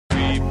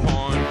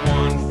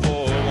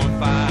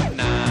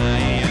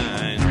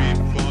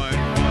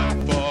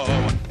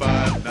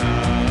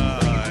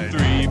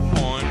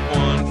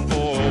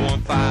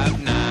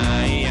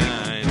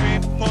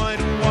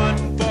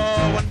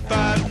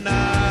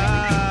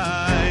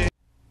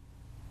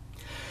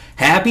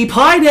Happy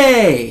Pi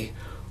Day!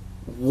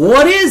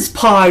 What is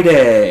Pi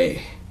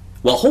Day?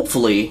 Well,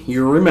 hopefully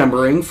you're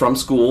remembering from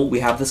school we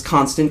have this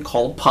constant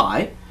called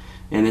pi,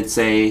 and it's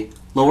a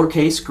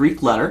lowercase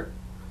Greek letter.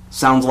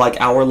 Sounds like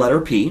our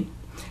letter P.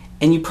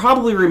 And you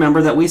probably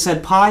remember that we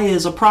said pi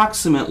is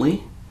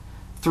approximately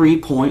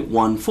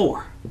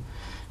 3.14.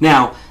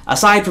 Now,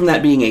 aside from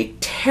that being a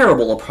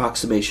terrible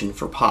approximation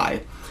for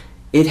pi,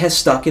 it has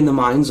stuck in the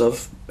minds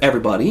of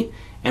everybody,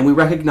 and we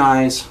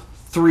recognize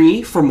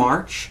 3 for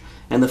March,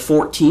 and the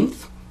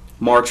 14th,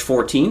 March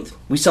 14th,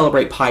 we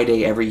celebrate Pi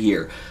Day every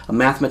year. A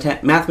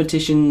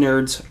mathematician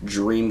nerd's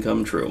dream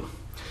come true.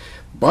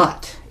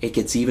 But it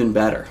gets even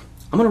better.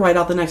 I'm going to write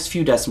out the next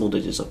few decimal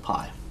digits of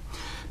pi.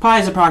 Pi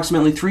is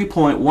approximately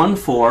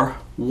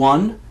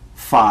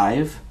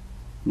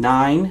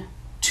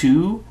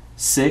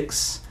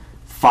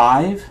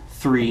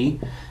 3.141592653 ...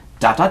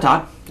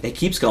 It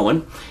keeps going,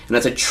 and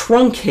that's a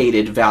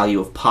truncated value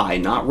of pi,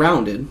 not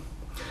rounded.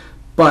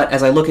 But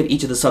as I look at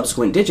each of the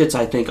subsequent digits,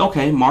 I think,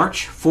 okay,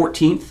 March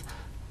 14th,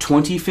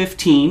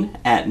 2015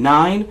 at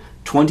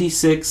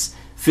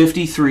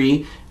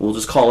 9:26:53. We'll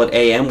just call it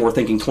AM. We're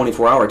thinking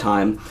 24-hour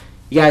time.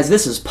 You guys,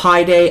 this is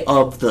Pi Day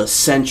of the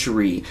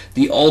century.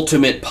 The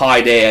ultimate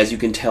Pi Day, as you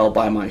can tell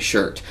by my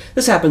shirt.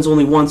 This happens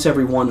only once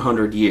every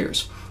 100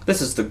 years.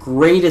 This is the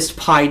greatest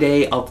Pi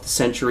Day of the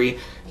century.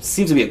 It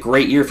seems to be a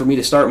great year for me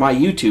to start my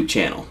YouTube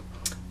channel.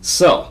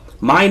 So,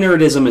 my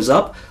nerdism is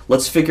up.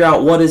 Let's figure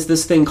out what is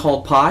this thing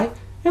called pi,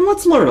 and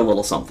let's learn a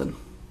little something.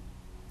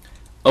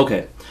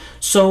 Okay,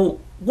 so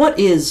what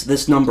is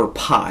this number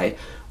pi?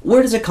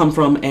 Where does it come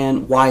from,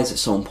 and why is it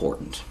so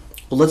important?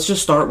 Well, let's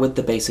just start with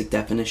the basic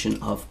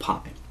definition of pi.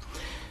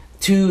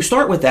 To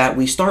start with that,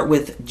 we start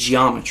with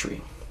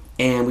geometry.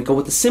 And we go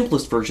with the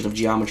simplest version of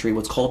geometry,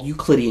 what's called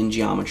Euclidean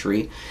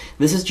geometry.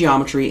 This is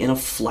geometry in a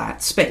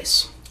flat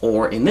space,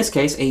 or in this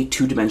case, a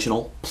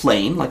two-dimensional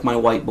plane, like my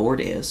whiteboard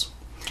is.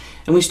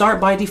 And we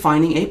start by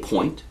defining a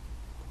point.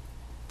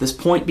 This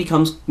point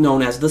becomes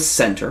known as the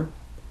center.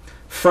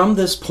 From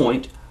this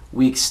point,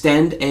 we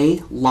extend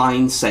a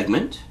line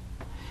segment,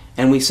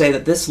 and we say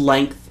that this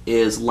length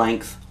is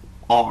length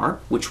r,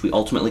 which we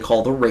ultimately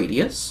call the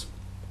radius.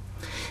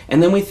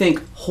 And then we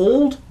think,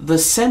 hold the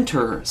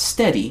center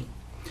steady,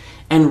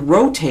 and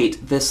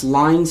rotate this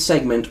line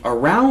segment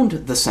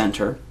around the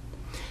center,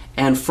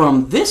 and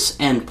from this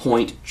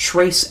endpoint,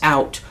 trace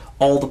out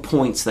all the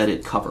points that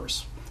it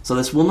covers. So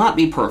this will not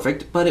be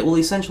perfect, but it will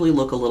essentially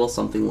look a little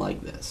something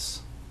like this.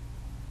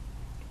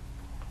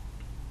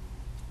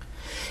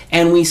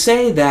 And we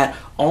say that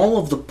all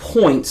of the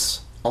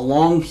points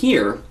along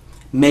here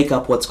make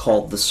up what's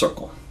called the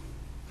circle.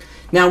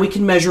 Now we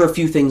can measure a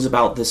few things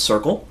about this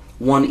circle.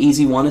 One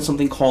easy one is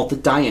something called the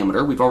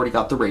diameter. We've already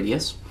got the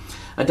radius.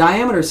 A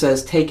diameter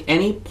says take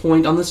any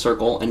point on the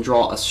circle and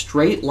draw a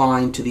straight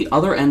line to the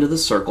other end of the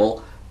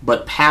circle,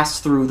 but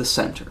pass through the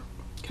center.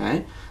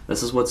 Okay?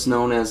 This is what's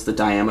known as the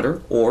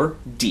diameter, or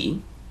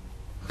d.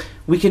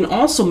 We can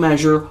also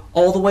measure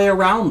all the way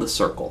around the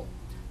circle.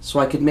 So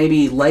I could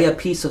maybe lay a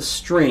piece of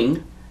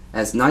string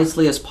as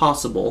nicely as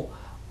possible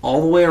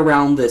all the way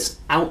around this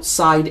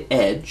outside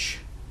edge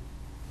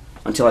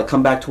until I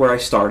come back to where I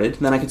started.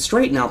 Then I could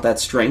straighten out that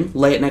string,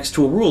 lay it next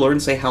to a ruler, and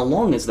say how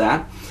long is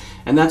that?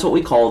 And that's what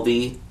we call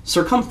the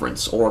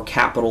circumference, or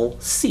capital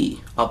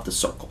C, of the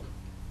circle.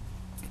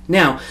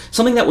 Now,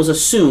 something that was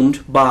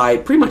assumed by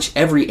pretty much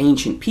every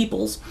ancient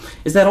peoples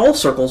is that all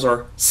circles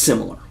are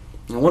similar.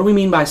 Now, what do we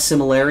mean by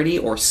similarity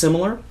or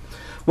similar?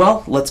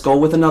 Well, let's go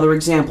with another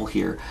example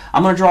here.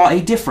 I'm going to draw a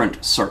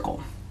different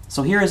circle.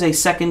 So here is a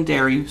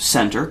secondary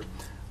center.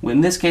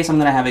 In this case, I'm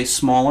going to have a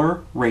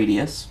smaller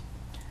radius,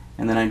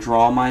 and then I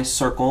draw my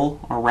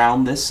circle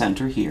around this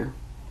center here.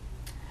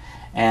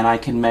 And I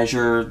can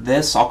measure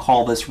this. I'll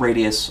call this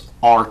radius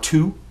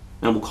R2,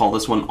 and we'll call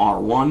this one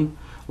R1.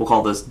 We'll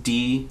call this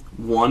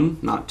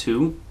D1, not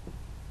 2.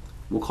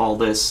 We'll call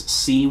this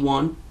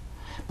C1.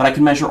 But I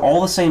can measure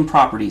all the same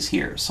properties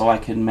here. So I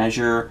can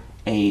measure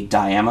a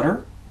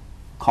diameter,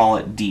 call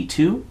it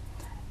D2,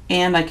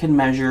 and I can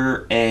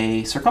measure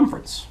a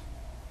circumference,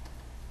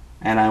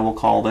 and I will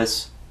call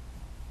this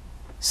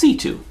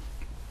C2.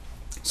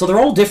 So they're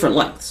all different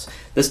lengths.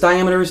 This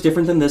diameter is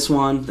different than this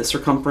one, this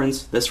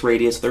circumference, this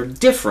radius. They're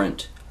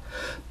different,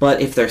 but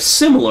if they're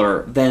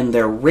similar, then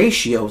their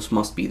ratios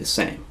must be the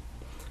same.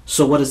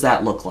 So what does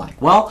that look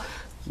like? Well,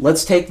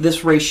 let's take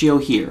this ratio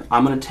here.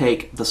 I'm going to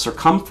take the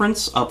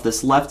circumference of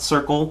this left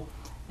circle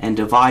and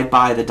divide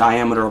by the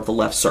diameter of the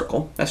left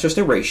circle. That's just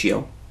a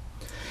ratio.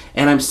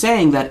 And I'm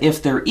saying that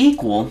if they're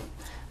equal,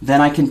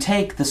 then I can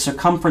take the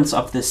circumference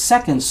of this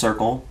second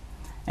circle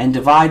and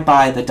divide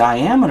by the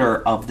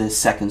diameter of this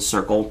second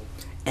circle,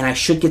 and I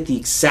should get the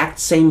exact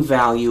same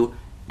value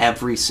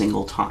every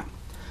single time.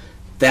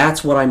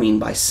 That's what I mean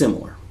by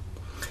similar.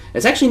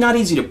 It's actually not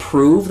easy to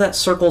prove that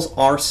circles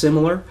are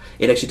similar.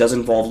 It actually does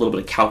involve a little bit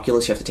of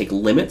calculus. You have to take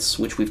limits,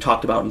 which we've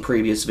talked about in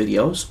previous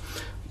videos.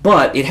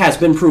 But it has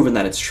been proven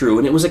that it's true,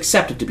 and it was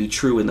accepted to be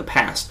true in the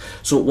past,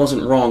 so it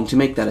wasn't wrong to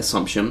make that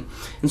assumption.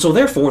 And so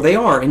therefore, they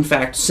are, in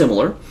fact,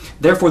 similar.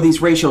 Therefore,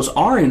 these ratios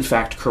are, in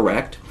fact,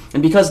 correct.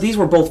 And because these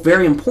were both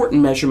very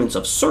important measurements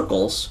of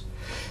circles,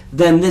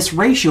 then this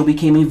ratio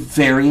became a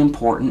very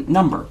important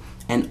number.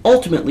 And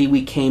ultimately,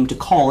 we came to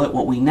call it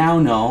what we now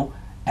know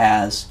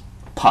as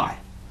pi.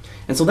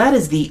 And so that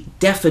is the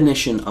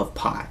definition of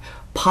pi.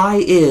 Pi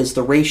is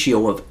the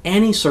ratio of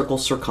any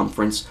circle's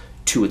circumference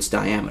to its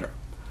diameter.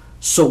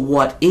 So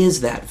what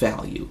is that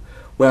value?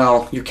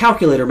 Well, your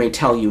calculator may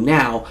tell you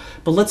now,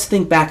 but let's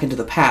think back into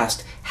the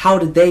past. How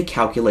did they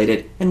calculate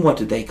it, and what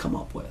did they come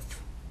up with?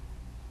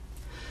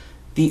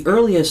 The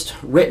earliest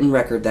written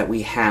record that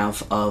we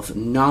have of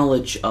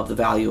knowledge of the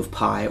value of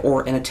pi,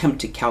 or an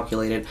attempt to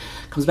calculate it,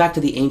 comes back to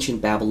the ancient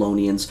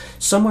Babylonians,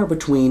 somewhere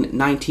between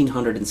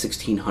 1900 and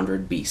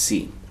 1600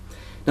 BC.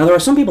 Now, there are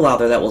some people out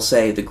there that will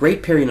say the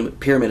Great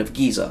Pyramid of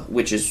Giza,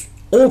 which is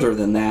older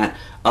than that,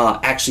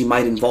 actually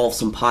might involve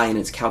some pi in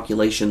its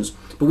calculations,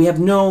 but we have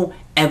no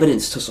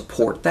evidence to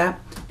support that,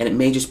 and it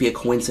may just be a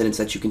coincidence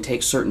that you can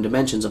take certain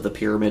dimensions of the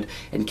pyramid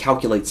and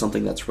calculate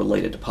something that's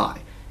related to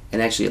pi,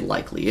 and actually it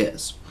likely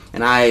is.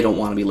 And I don't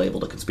want to be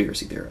labeled a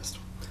conspiracy theorist.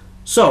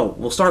 So,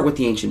 we'll start with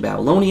the ancient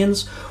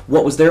Babylonians.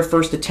 What was their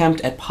first attempt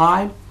at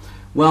pi?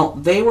 Well,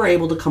 they were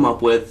able to come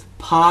up with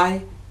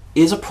pi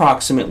is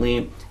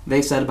approximately,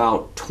 they said,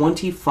 about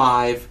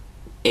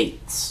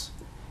 25/8.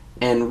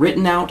 And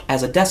written out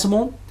as a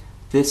decimal,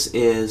 this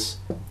is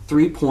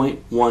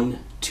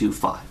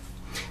 3.125.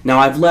 Now,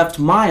 I've left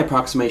my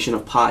approximation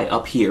of pi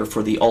up here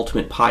for the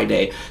ultimate pi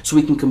day, so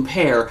we can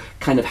compare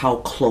kind of how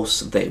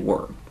close they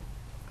were.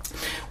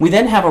 We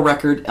then have a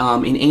record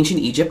in ancient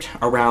Egypt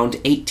around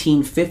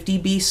 1850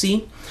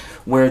 BC,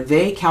 where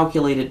they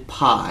calculated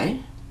pi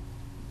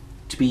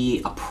to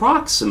be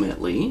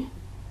approximately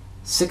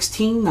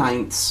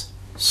 16/9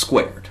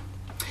 squared.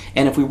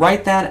 And if we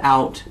write that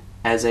out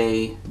as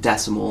a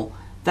decimal,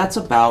 that's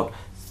about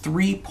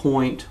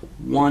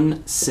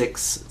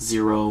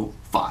 3.1605.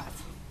 All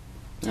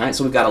right,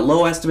 so we've got a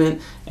low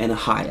estimate and a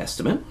high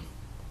estimate.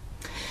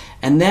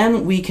 And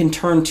then we can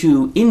turn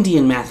to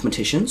Indian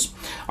mathematicians.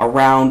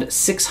 Around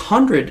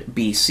 600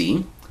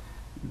 BC,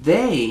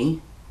 they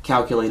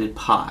calculated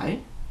pi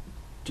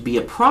to be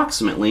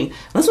approximately,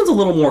 this one's a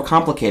little more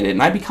complicated,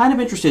 and I'd be kind of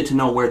interested to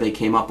know where they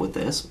came up with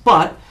this,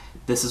 but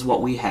this is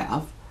what we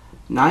have,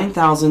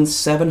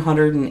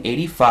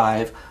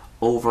 9,785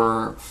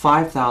 over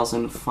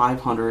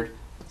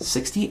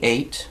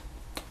 5,568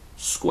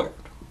 squared.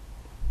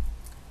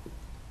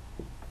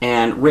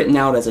 And written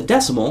out as a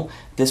decimal,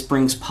 this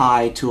brings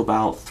pi to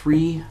about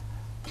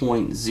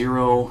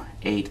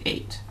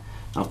 3.088.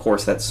 Now, of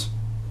course, that's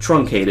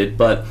truncated,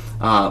 but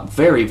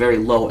very, very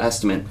low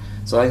estimate.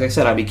 So like I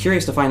said, I'd be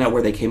curious to find out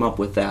where they came up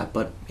with that,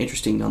 but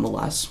interesting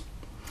nonetheless.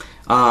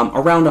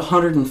 Around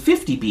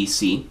 150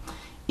 BC,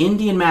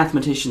 Indian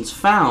mathematicians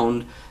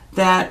found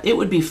that it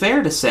would be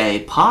fair to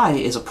say pi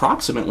is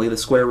approximately the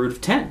square root of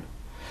 10.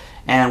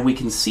 And we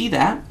can see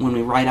that when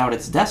we write out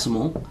its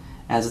decimal,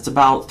 as it's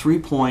about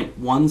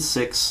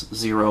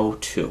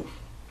 3.1602.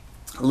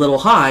 A little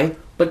high,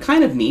 but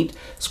kind of neat.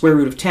 Square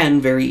root of 10,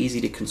 very easy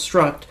to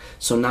construct,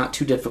 so not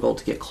too difficult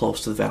to get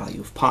close to the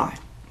value of pi.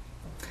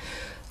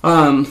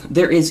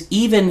 There is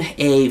even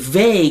a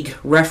vague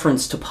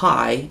reference to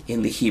pi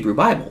in the Hebrew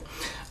Bible.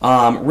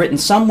 Written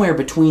somewhere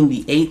between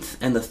the 8th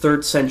and the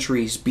 3rd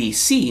centuries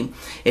BC,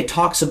 it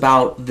talks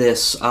about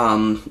this,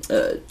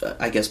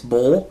 I guess,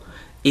 bowl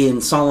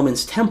in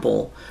Solomon's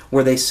temple,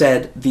 where they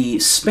said the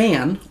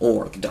span,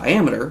 or the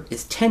diameter,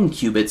 is 10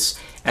 cubits,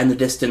 and the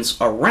distance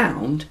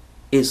around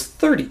is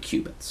 30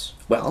 cubits.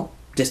 Well,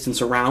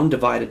 distance around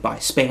divided by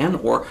span,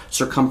 or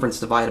circumference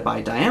divided by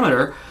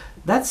diameter,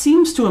 that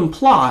seems to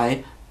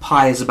imply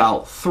pi is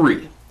about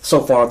 3.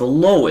 So far, the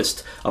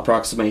lowest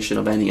approximation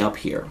of any up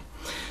here.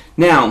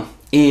 Now,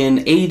 in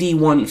AD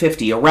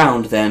 150,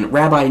 around then,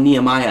 Rabbi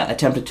Nehemiah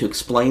attempted to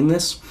explain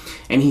this,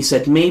 and he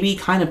said, maybe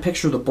kind of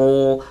picture the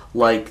bowl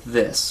like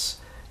this.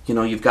 You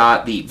know, you've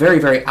got the very,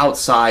 very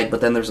outside, but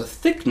then there's a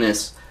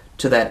thickness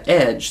to that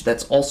edge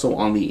that's also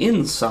on the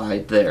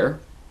inside there,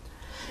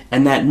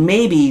 and that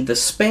maybe the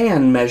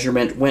span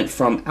measurement went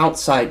from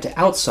outside to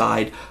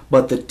outside,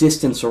 but the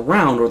distance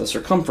around, or the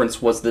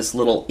circumference, was this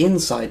little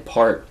inside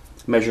part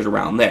measured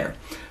around there.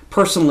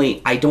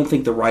 Personally, I don't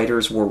think the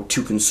writers were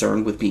too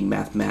concerned with being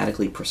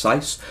mathematically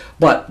precise,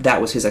 but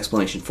that was his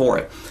explanation for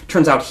it.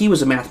 Turns out he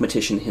was a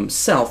mathematician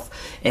himself,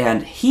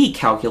 and he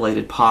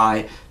calculated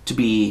pi to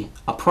be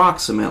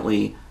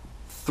approximately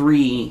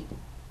 3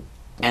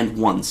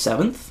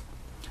 1/7,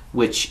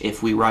 which,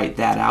 if we write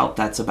that out,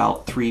 that's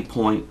about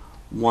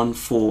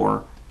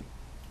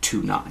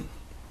 3.1429.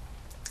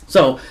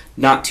 So,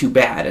 not too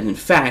bad. And in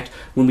fact,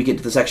 when we get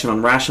to the section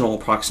on rational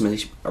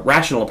approximations, we're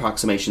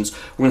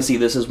going to see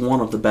this is one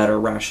of the better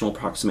rational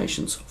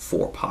approximations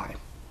for pi.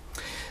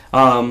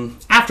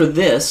 After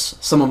this,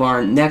 some of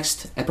our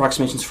next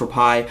approximations for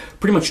pi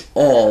pretty much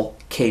all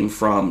came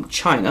from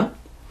China.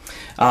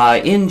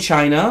 In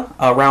China,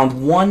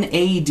 around 1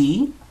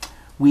 AD,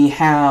 we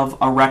have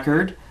a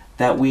record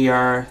that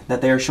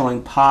they are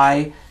showing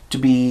pi to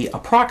be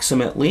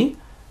approximately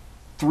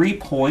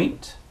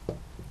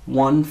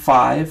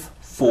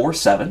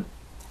 3.1547,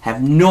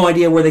 Have no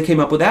idea where they came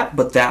up with that,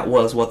 but that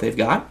was what they've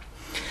got.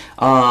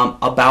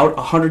 About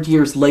 100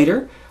 years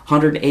later,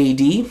 100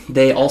 AD,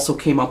 they also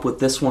came up with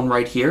this one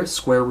right here,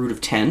 square root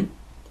of 10.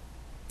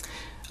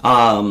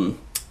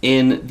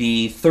 In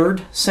the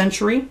 3rd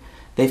century,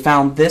 they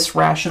found this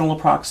rational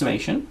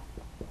approximation.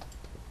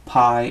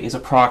 Pi is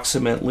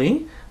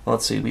approximately,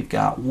 let's see, we've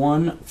got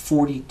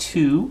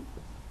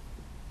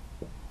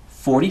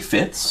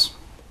 142/45,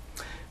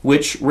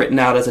 which written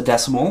out as a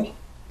decimal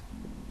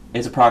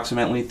is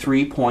approximately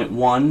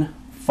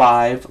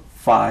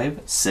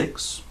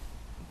 3.1556.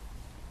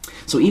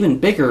 So even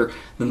bigger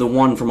than the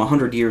one from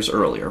 100 years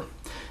earlier.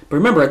 But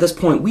remember, at this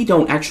point, we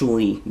don't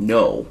actually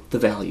know the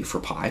value for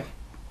pi.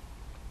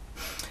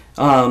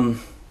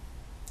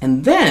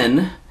 And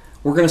then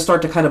we're going to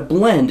start to kind of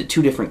blend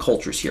two different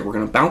cultures here. We're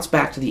going to bounce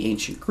back to the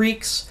ancient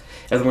Greeks,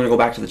 and then we're going to go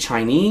back to the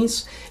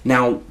Chinese.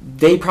 Now,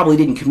 they probably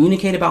didn't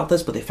communicate about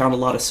this, but they found a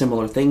lot of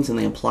similar things, and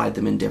they applied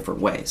them in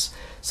different ways.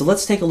 So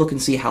let's take a look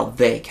and see how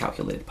they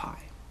calculated pi.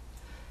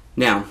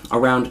 Now,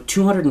 around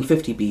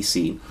 250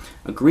 BC,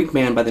 a Greek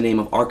man by the name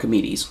of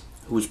Archimedes,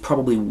 who was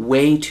probably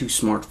way too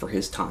smart for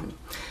his time,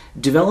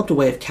 developed a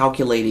way of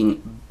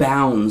calculating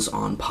bounds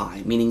on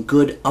pi, meaning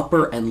good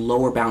upper and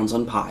lower bounds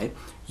on pi,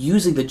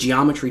 using the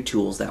geometry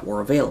tools that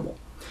were available.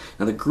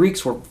 Now, the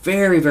Greeks were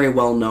very, very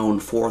well known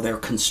for their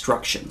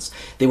constructions.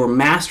 They were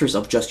masters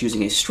of just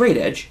using a straight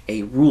edge,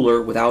 a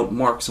ruler without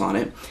marks on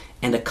it,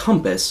 and a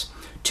compass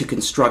to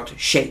construct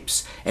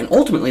shapes. And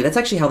ultimately, that's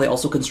actually how they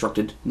also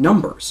constructed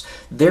numbers.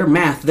 Their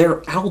math,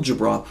 their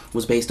algebra,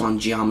 was based on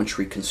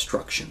geometry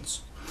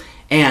constructions.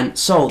 And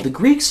so the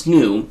Greeks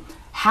knew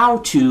how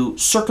to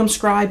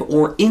circumscribe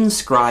or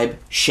inscribe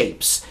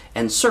shapes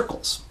and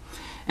circles.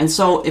 And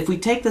so if we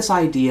take this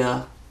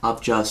idea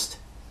of just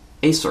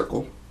a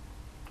circle,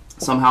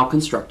 somehow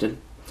constructed,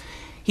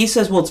 he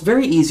says, well, it's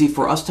very easy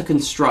for us to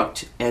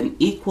construct an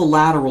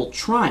equilateral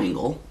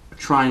triangle, a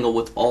triangle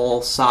with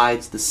all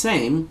sides the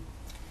same,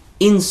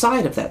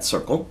 inside of that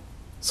circle,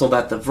 so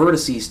that the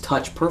vertices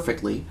touch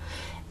perfectly,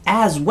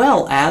 as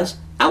well as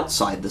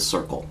outside the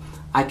circle.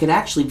 I could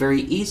actually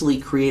very easily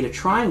create a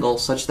triangle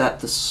such that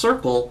the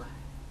circle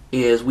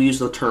is, we use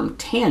the term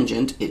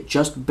tangent, it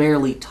just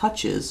barely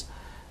touches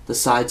the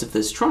sides of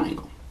this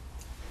triangle.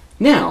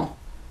 Now,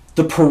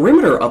 the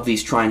perimeter of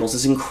these triangles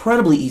is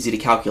incredibly easy to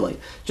calculate.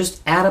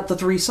 Just add up the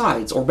 3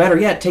 sides, or better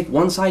yet, take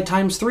one side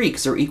times 3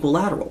 because they're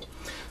equilateral.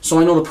 So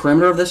I know the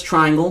perimeter of this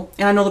triangle,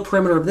 and I know the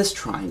perimeter of this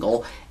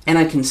triangle, and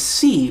I can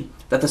see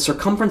that the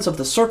circumference of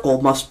the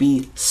circle must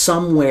be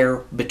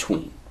somewhere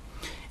between.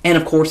 And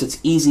of course, it's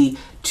easy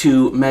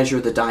to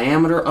measure the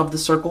diameter of the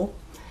circle,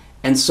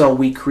 and so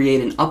we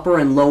create an upper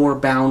and lower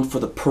bound for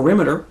the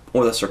perimeter,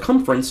 or the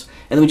circumference,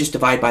 and then we just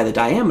divide by the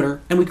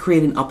diameter, and we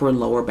create an upper and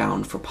lower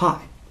bound for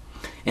pi.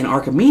 And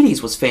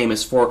Archimedes was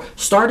famous for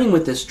starting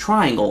with this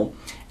triangle,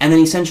 and then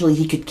essentially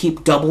he could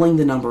keep doubling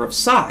the number of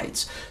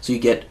sides. So you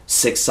get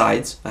 6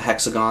 sides, a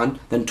hexagon,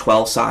 then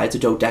 12 sides, a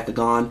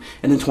dodecagon,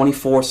 and then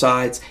 24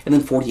 sides, and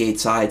then 48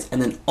 sides,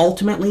 and then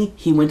ultimately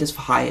he went as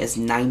high as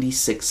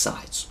 96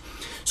 sides.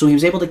 So he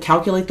was able to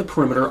calculate the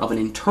perimeter of an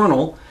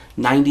internal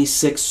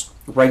 96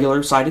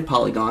 regular-sided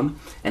polygon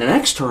and an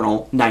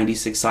external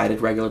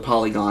 96-sided regular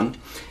polygon,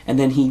 and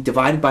then he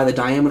divided by the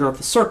diameter of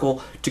the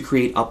circle to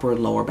create upper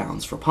and lower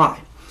bounds for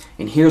pi.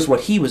 And here's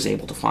what he was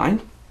able to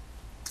find.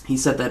 He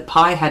said that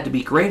pi had to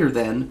be greater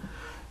than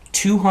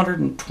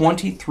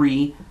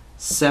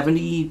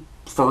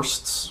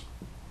 223/71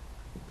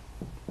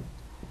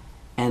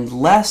 and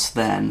less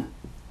than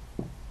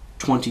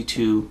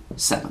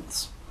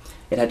 22/7.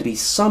 It had to be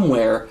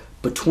somewhere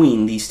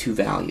between these two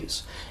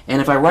values. And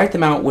if I write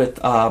them out with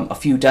a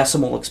few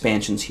decimal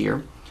expansions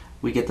here,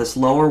 we get this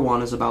lower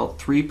one is about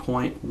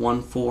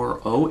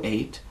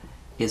 3.1408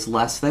 is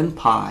less than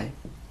pi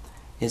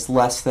is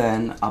less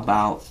than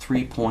about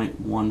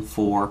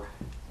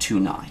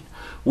 3.1429,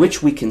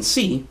 which we can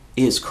see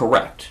is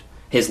correct.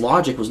 His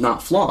logic was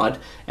not flawed,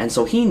 and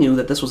so he knew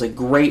that this was a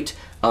great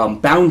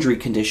boundary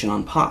condition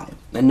on pi.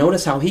 And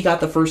notice how he got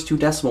the first 2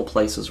 decimal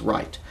places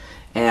right.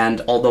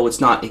 And although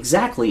it's not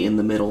exactly in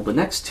the middle, the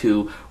next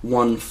two,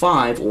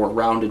 1/5, or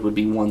rounded would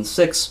be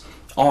 1/6,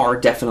 are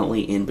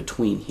definitely in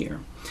between here.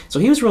 So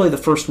he was really the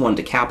first one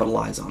to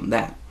capitalize on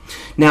that.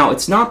 Now,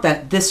 it's not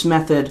that this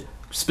method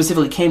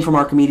specifically came from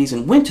Archimedes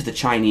and went to the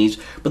Chinese,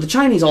 but the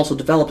Chinese also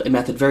developed a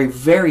method very,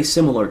 very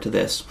similar to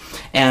this.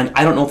 And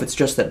I don't know if it's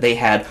just that they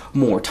had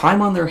more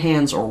time on their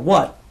hands or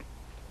what,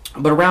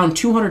 but around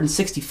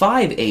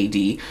 265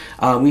 AD,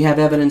 we have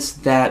evidence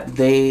that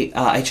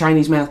a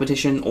Chinese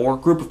mathematician or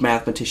group of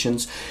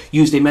mathematicians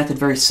used a method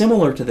very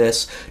similar to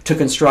this to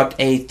construct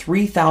a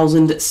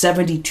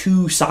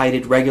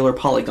 3,072-sided regular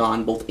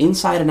polygon, both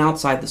inside and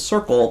outside the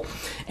circle,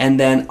 and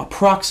then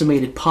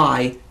approximated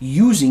pi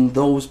using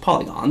those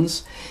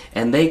polygons.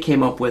 And they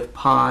came up with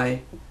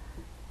pi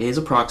is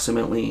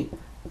approximately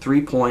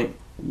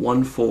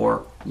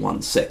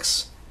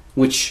 3.1416,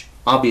 which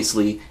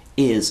obviously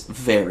is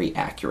very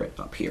accurate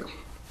up here.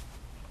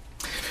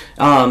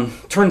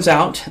 Turns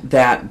out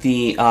that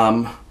the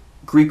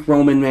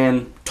Greek-Roman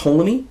man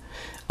Ptolemy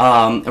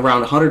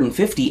around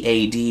 150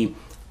 AD.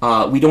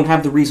 We don't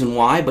have the reason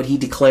why, but he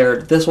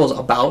declared this was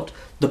about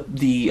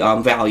the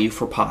value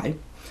for pi.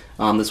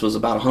 This was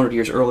about 100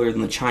 years earlier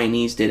than the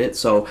Chinese did it,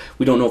 so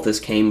we don't know if this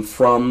came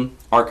from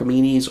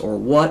Archimedes or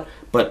what,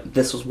 but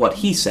this was what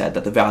he said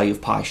that the value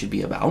of pi should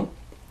be about.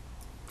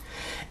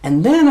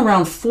 And then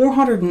around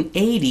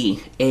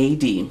 480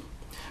 AD,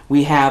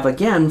 we have,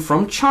 again,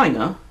 from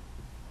China,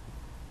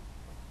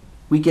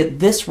 we get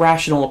this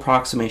rational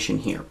approximation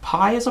here.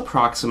 Pi is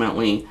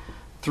approximately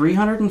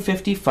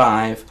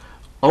 355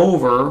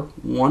 over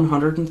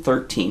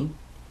 113.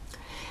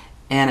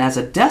 And as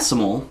a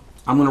decimal,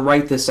 I'm going to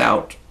write this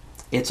out.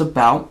 It's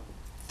about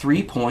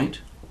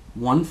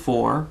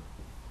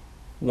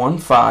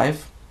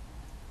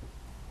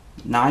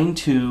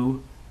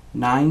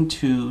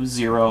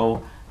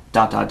 3.14159290 ...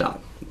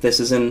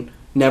 This is in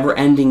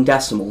never-ending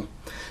decimal.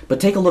 But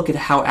take a look at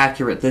how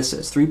accurate this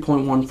is.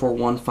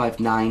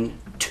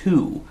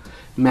 3.141592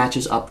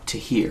 matches up to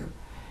here.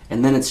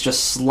 And then it's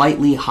just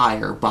slightly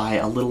higher by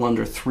a little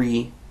under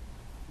 3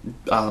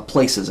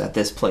 places at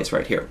this place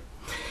right here.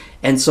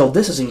 And so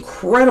this is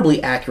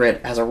incredibly accurate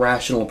as a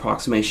rational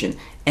approximation.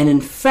 And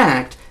in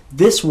fact,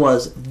 this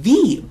was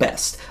the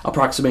best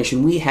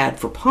approximation we had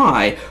for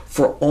pi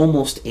for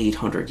almost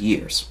 800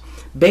 years.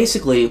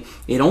 Basically,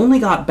 it only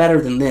got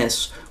better than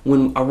this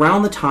when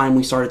around the time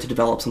we started to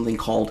develop something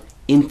called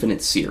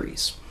infinite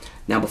series.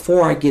 Now,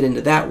 before I get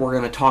into that, we're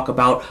going to talk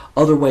about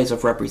other ways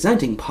of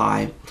representing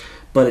pi,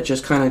 but it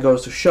just kind of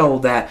goes to show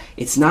that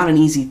it's not an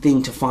easy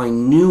thing to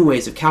find new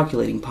ways of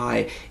calculating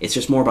pi. It's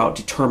just more about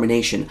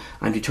determination.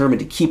 I'm determined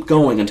to keep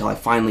going until I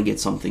finally get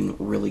something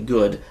really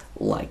good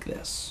like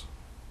this.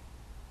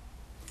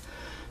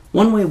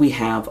 One way we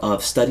have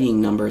of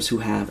studying numbers who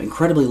have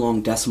incredibly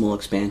long decimal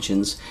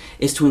expansions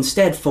is to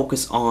instead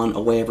focus on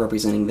a way of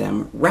representing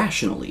them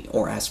rationally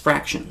or as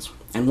fractions.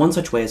 And one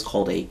such way is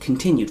called a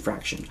continued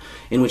fraction,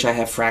 in which I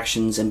have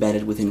fractions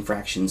embedded within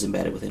fractions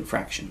embedded within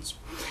fractions.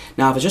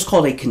 Now, if it's just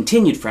called a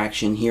continued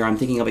fraction, here I'm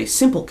thinking of a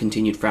simple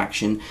continued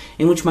fraction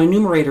in which my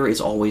numerator is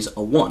always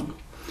a 1.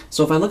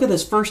 So if I look at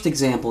this first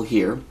example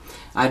here,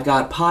 I've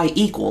got pi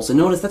equals, and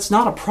notice that's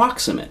not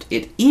approximate,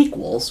 it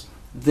equals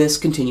this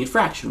continued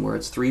fraction where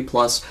it's 3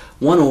 plus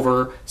 1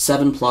 over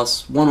 7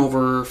 plus 1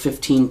 over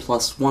 15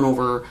 plus 1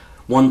 over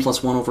 1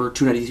 plus 1 over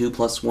 292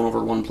 plus 1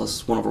 over 1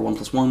 plus 1 over 1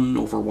 plus 1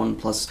 over 1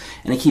 plus,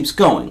 and it keeps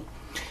going.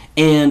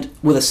 And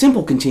with a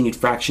simple continued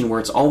fraction where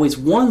it's always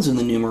 1s in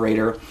the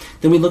numerator,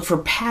 then we look for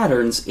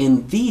patterns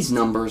in these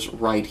numbers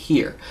right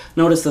here.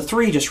 Notice the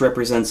 3 just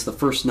represents the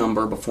first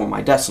number before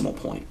my decimal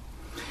point.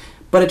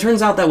 But it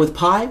turns out that with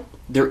pi,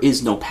 there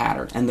is no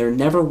pattern, and there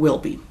never will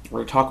be. We're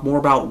going to talk more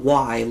about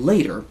why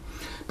later,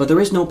 but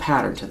there is no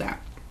pattern to that.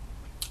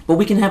 But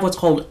we can have what's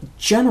called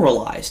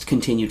generalized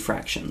continued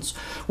fractions,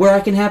 where I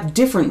can have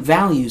different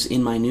values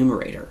in my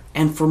numerator.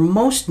 And for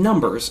most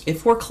numbers,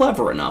 if we're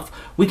clever enough,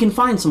 we can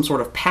find some sort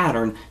of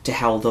pattern to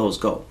how those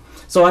go.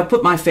 So I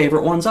put my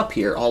favorite ones up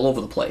here all over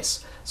the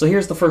place. So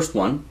here's the first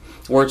one,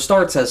 where it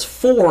starts as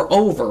 4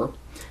 over,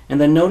 and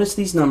then notice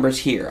these numbers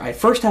here. I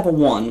first have a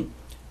 1,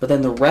 but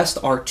then the rest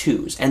are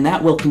 2's, and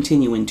that will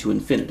continue into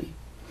infinity.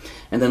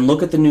 And then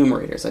look at the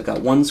numerators. I've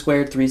got 1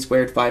 squared, 3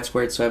 squared, 5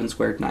 squared, 7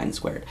 squared, 9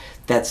 squared.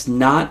 That's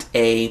not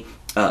a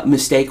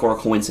mistake or a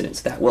coincidence.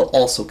 That will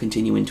also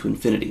continue into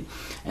infinity.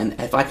 And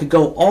if I could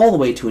go all the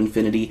way to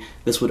infinity,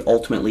 this would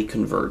ultimately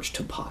converge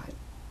to pi.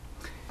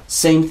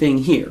 Same thing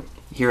here.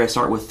 Here I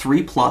start with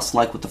 3 plus,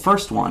 like with the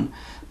first one.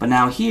 But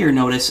now here,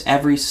 notice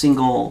every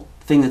single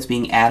thing that's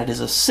being added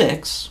is a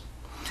 6.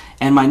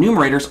 And my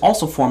numerators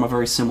also form a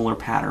very similar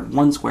pattern.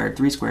 1 squared,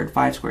 3 squared,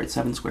 5 squared,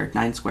 7 squared,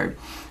 9 squared.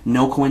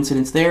 No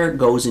coincidence there,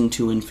 goes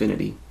into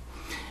infinity.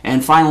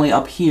 And finally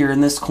up here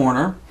in this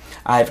corner,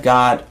 I've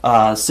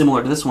got,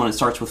 similar to this one, it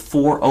starts with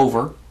 4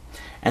 over.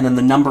 And then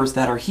the numbers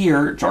that are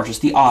here are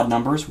just the odd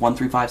numbers, 1,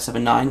 3, 5,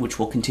 7, 9, which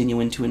will continue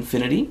into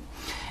infinity.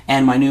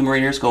 And my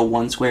numerators go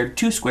 1 squared,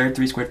 2 squared,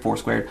 3 squared, 4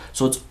 squared.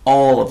 So it's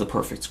all of the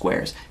perfect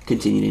squares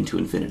continued into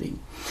infinity.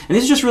 And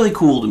this is just really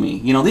cool to me.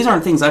 You know, these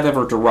aren't things I've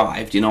ever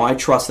derived. You know, I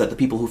trust that the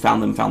people who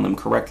found them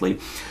correctly.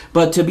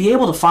 But to be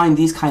able to find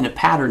these kind of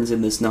patterns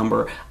in this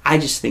number, I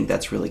just think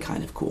that's really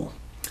kind of cool.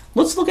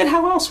 Let's look at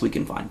how else we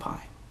can find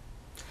pi.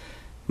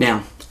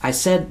 Now, I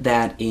said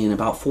that in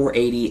about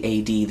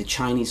 480 AD, the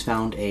Chinese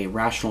found a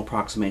rational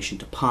approximation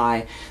to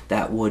pi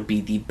that would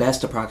be the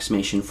best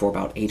approximation for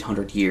about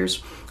 800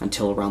 years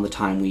until around the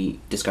time we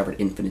discovered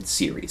infinite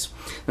series.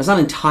 That's not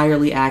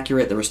entirely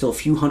accurate. There were still a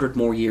few hundred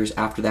more years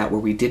after that where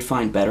we did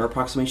find better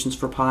approximations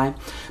for pi,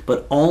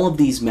 but all of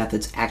these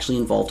methods actually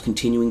involved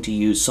continuing to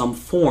use some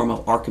form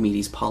of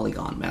Archimedes'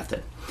 polygon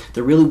method.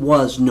 There really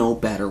was no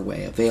better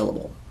way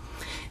available.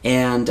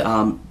 And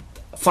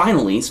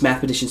finally,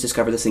 mathematicians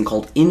discovered this thing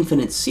called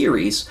infinite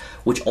series,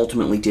 which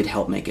ultimately did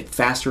help make it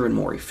faster and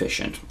more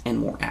efficient and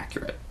more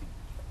accurate.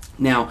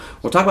 Now,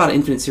 we'll talk about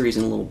infinite series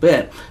in a little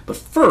bit, but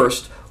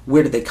first,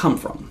 where did they come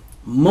from?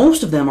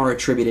 Most of them are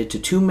attributed to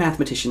two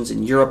mathematicians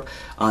in Europe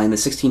in the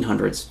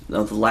 1600s,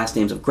 the last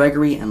names of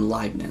Gregory and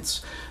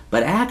Leibniz.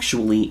 But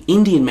actually,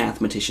 Indian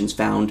mathematicians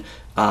found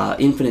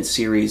infinite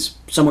series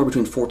somewhere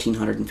between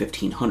 1400 and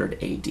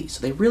 1500 AD.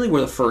 So they really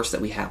were the first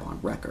that we have on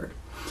record.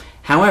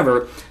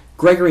 However,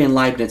 Gregory and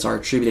Leibniz are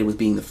attributed with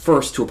being the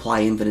first to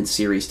apply infinite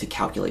series to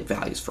calculate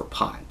values for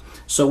pi.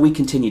 So we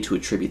continue to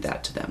attribute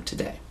that to them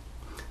today.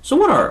 So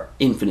what are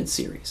infinite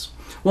series?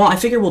 Well, I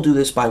figure we'll do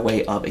this by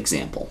way of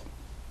example.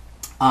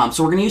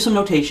 So we're going to use some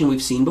notation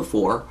we've seen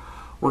before.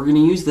 We're going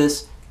to use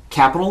this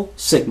capital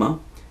sigma,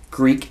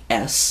 Greek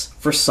S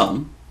for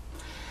sum.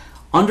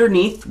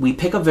 Underneath, we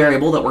pick a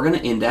variable that we're going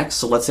to index.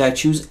 So let's say I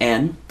choose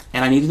n,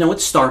 and I need to know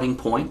its starting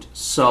point.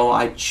 So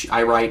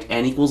I write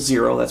n equals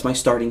 0. That's my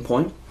starting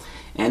point.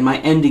 And my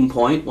ending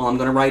point, well, I'm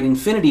going to write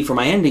infinity for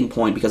my ending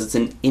point because it's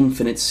an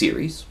infinite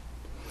series.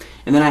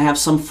 And then I have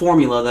some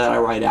formula that I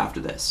write after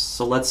this.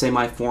 So let's say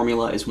my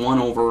formula is 1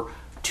 over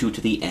 2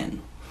 to the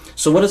n.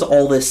 So what does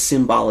all this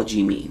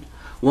symbology mean?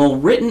 Well,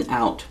 written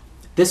out,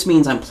 this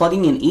means I'm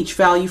plugging in each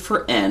value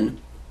for n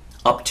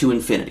up to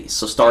infinity.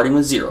 So starting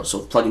with 0. So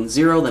plugging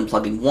 0, then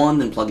plugging 1,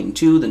 then plugging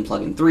 2, then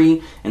plugging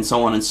 3, and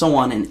so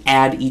on, and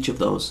add each of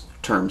those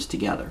terms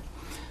together.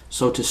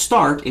 So to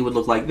start, it would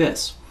look like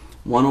this.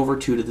 1 over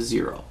 2 to the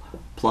 0,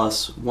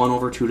 plus 1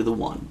 over 2 to the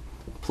 1,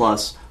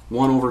 plus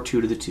 1 over 2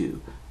 to the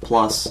 2,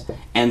 plus,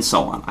 and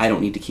so on. I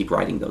don't need to keep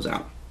writing those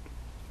out.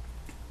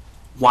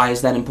 Why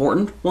is that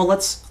important? Well,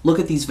 let's look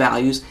at these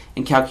values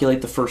and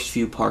calculate the first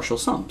few partial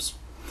sums.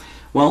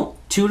 Well,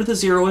 2 to the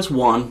 0 is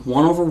 1,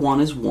 1 over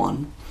 1 is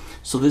 1,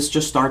 so this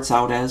just starts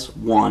out as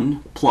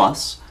 1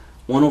 plus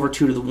 1 over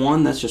 2 to the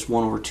 1, that's just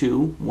 1 over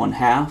 2,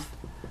 1/2,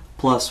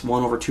 plus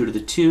 1 over 2 to the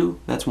 2,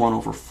 that's 1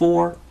 over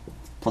 4,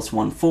 plus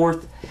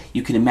 1/4.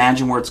 You can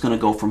imagine where it's going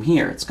to go from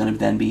here. It's going to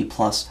then be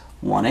plus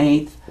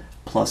 1/8,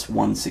 plus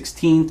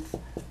 1/16,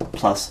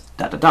 plus ...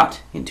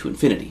 into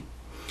infinity.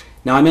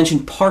 Now I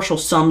mentioned partial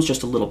sums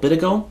just a little bit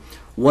ago.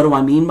 What do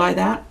I mean by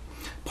that?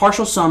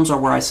 Partial sums are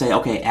where I say,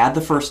 okay, add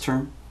the first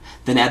term,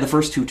 then add the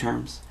first 2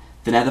 terms,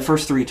 then add the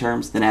first 3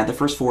 terms, then add the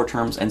first 4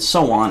 terms, and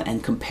so on,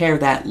 and compare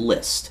that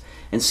list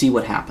and see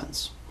what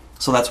happens.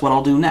 So that's what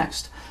I'll do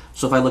next.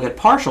 So if I look at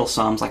partial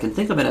sums, I can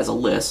think of it as a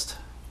list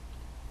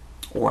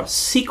or a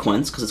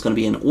sequence, because it's going to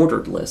be an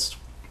ordered list.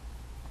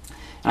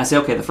 And I say,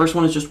 okay, the first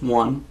one is just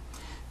 1.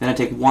 Then I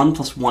take 1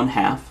 plus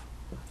 1/2.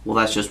 Well,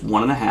 that's just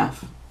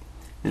 1.5.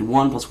 Then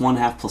 1 plus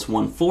 1/2 plus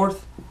 1/4.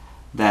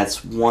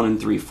 That's 1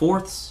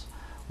 3/4.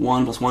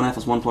 1 plus 1/2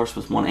 plus 1/4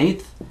 plus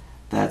 1/8.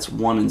 That's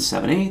 1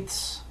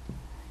 7/8.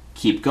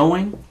 Keep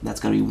going.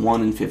 That's going to be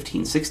 1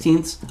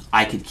 15/16.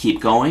 I could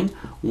keep going.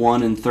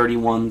 1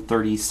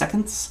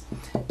 31/32.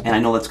 And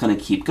I know that's going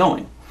to keep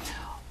going.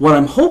 What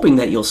I'm hoping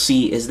that you'll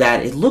see is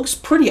that it looks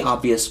pretty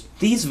obvious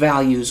these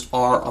values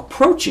are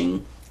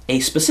approaching a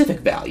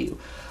specific value.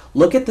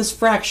 Look at this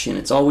fraction.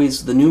 It's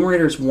always, the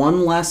numerator is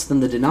 1 less than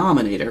the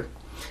denominator,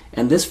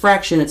 and this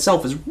fraction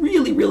itself is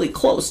really, really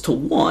close to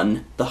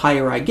 1 the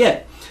higher I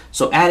get.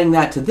 So adding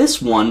that to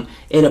this one,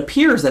 it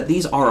appears that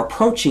these are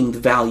approaching the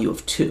value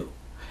of 2.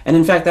 And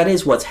in fact, that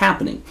is what's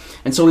happening.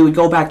 And so we would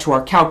go back to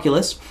our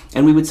calculus,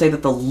 and we would say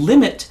that the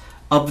limit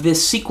of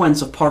this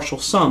sequence of partial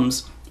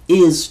sums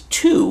is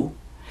 2.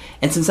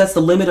 And since that's the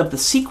limit of the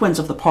sequence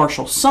of the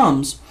partial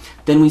sums,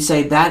 then we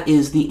say that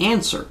is the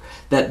answer,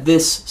 that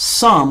this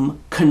sum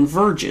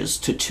converges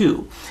to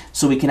 2.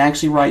 So we can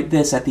actually write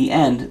this at the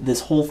end,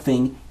 this whole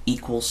thing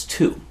equals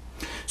 2.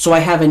 So I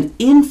have an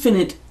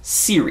infinite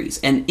series,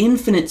 an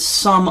infinite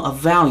sum of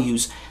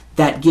values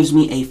that gives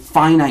me a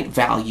finite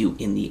value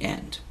in the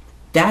end.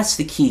 That's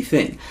the key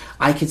thing.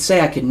 I could say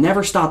I could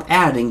never stop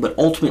adding, but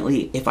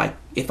ultimately if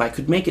I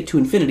could make it to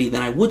infinity,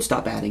 then I would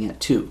stop adding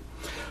at 2.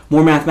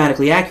 More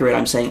mathematically accurate,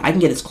 I'm saying I can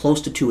get as close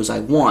to 2 as I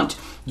want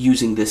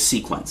using this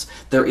sequence.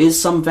 There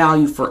is some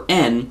value for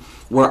n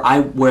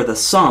where the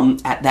sum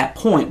at that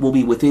point will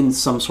be within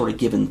some sort of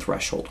given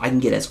threshold. I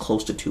can get as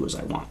close to 2 as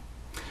I want.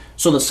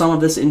 So the sum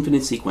of this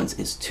infinite sequence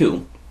is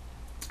 2.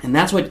 And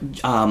that's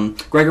what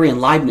Gregory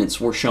and Leibniz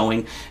were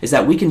showing, is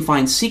that we can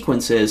find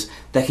sequences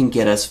that can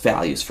get us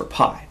values for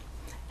pi.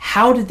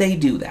 How did they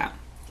do that?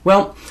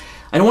 Well,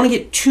 I don't want to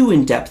get too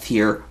in-depth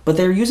here, but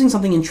they're using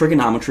something in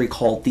trigonometry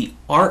called the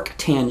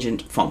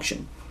arctangent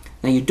function.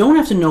 Now, you don't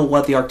have to know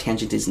what the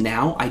arctangent is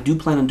now. I do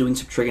plan on doing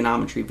some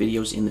trigonometry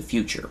videos in the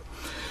future.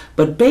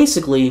 But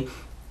basically,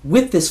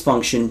 with this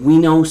function, we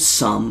know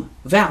some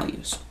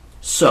values.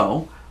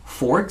 So,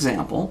 for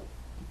example,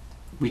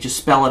 we just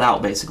spell it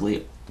out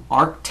basically.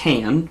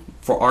 Arctan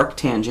for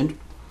arctangent.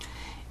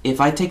 If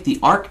I take the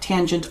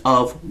arctangent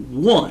of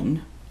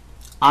 1,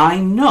 I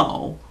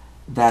know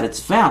that its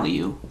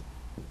value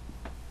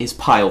is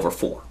pi over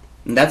 4.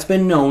 And that's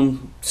been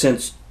known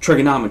since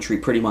trigonometry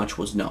pretty much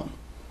was known.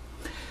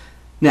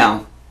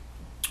 Now,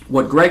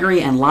 what Gregory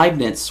and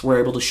Leibniz were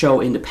able to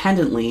show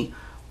independently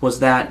was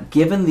that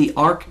given the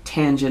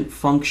arctangent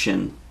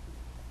function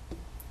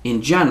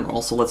in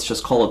general, so let's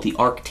just call it the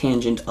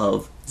arctangent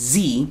of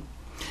z,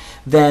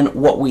 then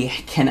what we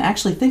can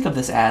actually think of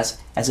this as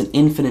an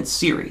infinite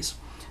series.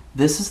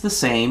 this is the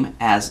same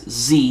as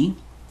z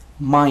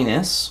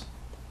minus,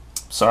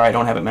 sorry, I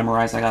don't have it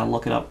memorized, I gotta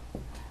look it up,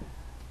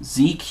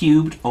 z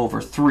cubed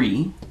over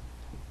 3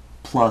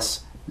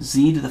 plus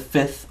z to the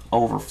 5th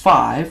over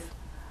 5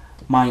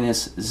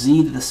 minus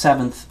z to the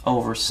 7th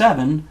over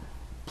 7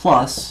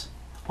 plus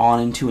on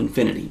into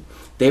infinity.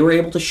 They were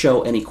able to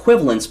show an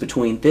equivalence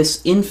between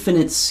this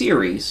infinite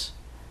series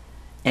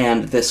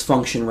and this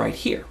function right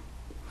here.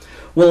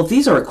 Well, if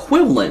these are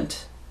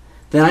equivalent,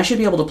 then I should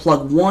be able to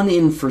plug 1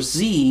 in for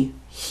z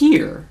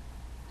here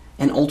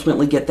and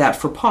ultimately get that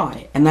for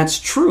pi. And that's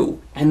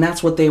true, and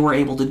that's what they were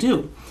able to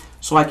do.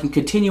 So I can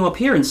continue up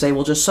here and say,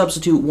 well, just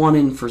substitute 1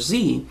 in for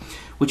z,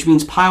 which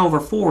means pi over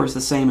 4 is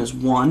the same as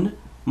 1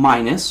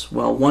 minus,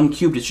 well, 1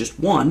 cubed is just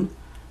 1,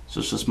 so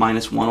it's just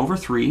minus 1 over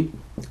 3,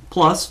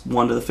 plus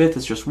 1 to the 5th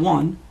is just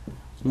 1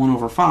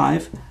 over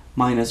 5,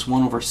 minus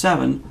 1 over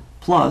 7,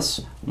 plus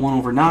 1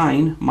 over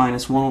 9,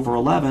 minus 1 over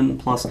 11,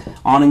 plus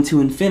on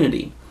into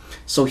infinity.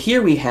 So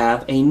here we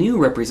have a new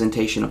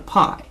representation of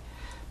pi.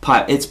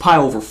 It's pi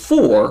over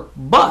 4,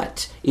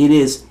 but it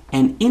is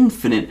an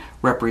infinite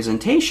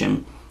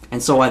representation.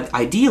 And so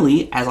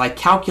ideally, as I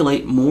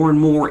calculate more and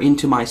more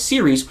into my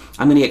series,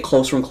 I'm going to get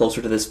closer and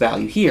closer to this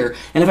value here.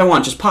 And if I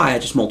want just pi, I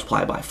just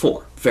multiply by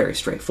 4. Very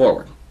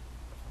straightforward.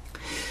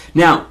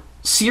 Now,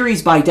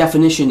 series by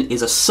definition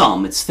is a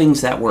sum. It's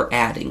things that we're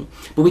adding.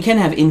 But we can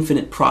have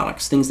infinite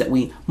products, things that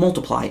we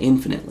multiply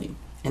infinitely.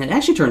 And it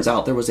actually turns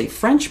out there was a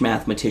French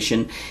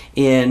mathematician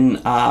in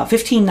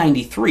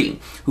 1593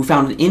 who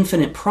found an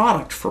infinite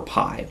product for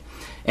pi.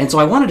 And so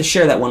I wanted to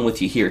share that one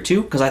with you here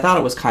too, because I thought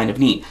it was kind of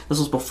neat. This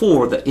was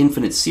before the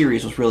infinite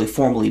series was really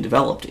formally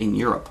developed in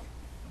Europe.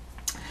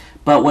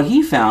 But what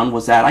he found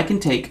was that I can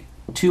take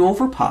 2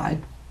 over pi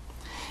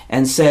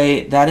and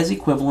say that is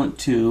equivalent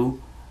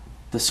to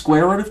the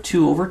square root of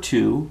 2 over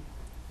 2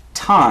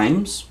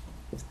 times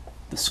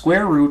the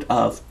square root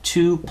of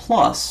 2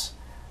 plus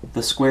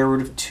the square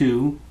root of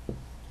 2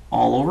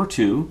 all over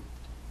 2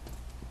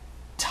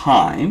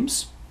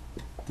 times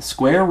the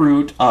square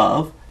root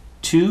of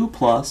 2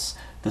 plus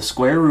the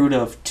square root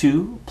of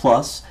 2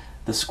 plus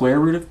the square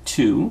root of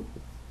 2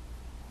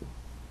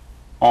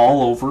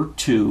 all over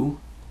 2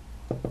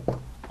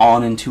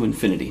 on into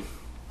infinity.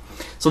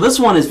 So this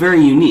one is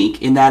very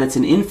unique in that it's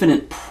an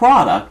infinite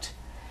product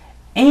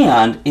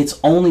and it's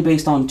only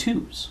based on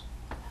 2's.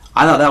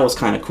 I thought that was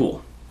kind of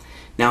cool.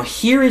 Now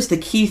here is the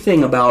key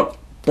thing about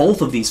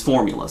both of these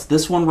formulas,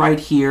 this one right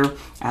here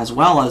as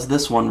well as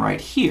this one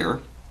right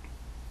here,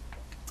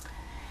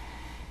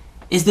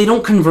 is they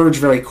don't converge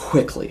very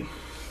quickly.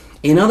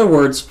 In other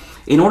words,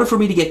 in order for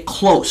me to get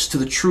close to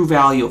the true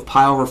value of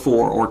pi over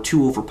 4 or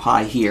 2 over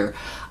pi here,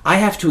 I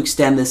have to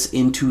extend this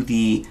into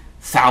the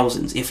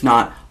thousands, if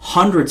not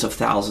hundreds of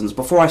thousands,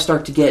 before I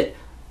start to get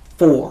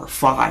 4,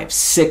 5,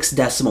 6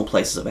 decimal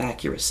places of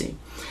accuracy.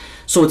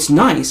 So it's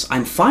nice,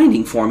 I'm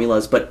finding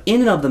formulas, but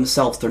in and of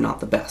themselves, they're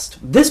not the best.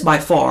 This, by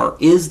far,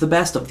 is the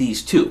best of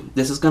these two.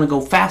 This is going to go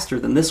faster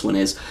than this one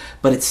is,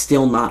 but it's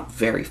still not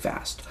very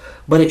fast.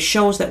 But it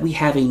shows that we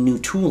have a new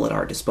tool at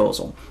our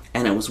disposal.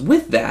 And it was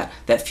with that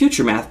that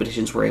future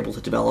mathematicians were able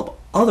to develop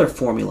other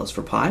formulas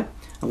for pi.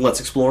 And let's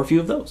explore a few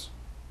of those.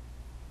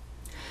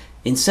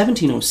 In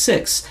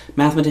 1706,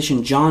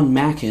 mathematician John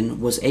Machin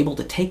was able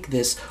to take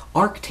this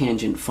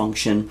arctangent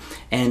function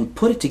and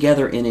put it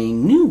together in a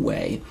new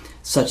way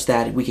such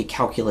that we could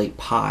calculate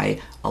pi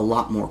a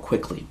lot more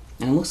quickly.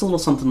 And it looks a little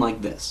something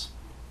like this.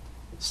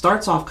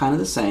 Starts off kind of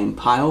the same,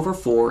 pi over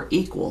 4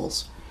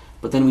 equals,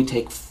 but then we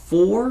take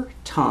 4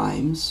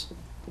 times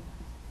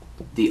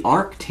the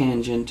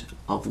arctangent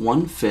of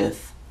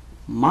 1/5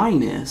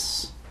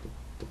 minus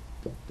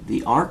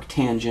the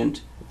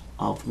arctangent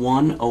of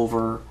 1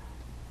 over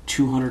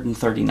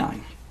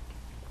 239.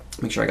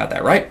 Make sure I got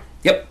that right.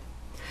 Yep.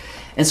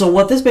 And so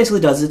what this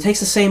basically does is it takes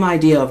the same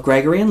idea of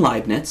Gregory and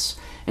Leibniz,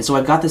 and so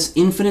I've got this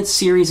infinite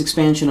series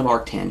expansion of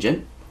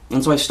arctangent,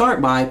 and so I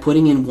start by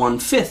putting in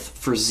 1/5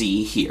 for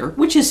z here,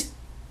 which is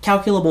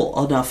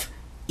calculable enough,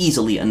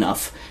 easily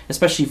enough,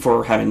 especially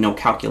for having no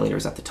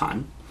calculators at the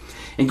time.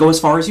 And go as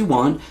far as you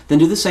want, then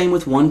do the same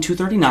with 1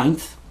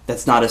 239th.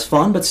 That's not as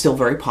fun, but still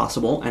very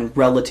possible and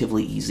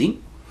relatively easy.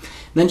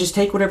 Then just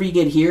take whatever you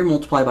get here,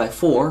 multiply by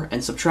 4,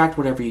 and subtract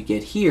whatever you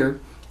get here,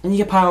 and you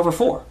get pi over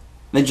 4.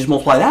 Then just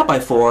multiply that by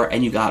 4,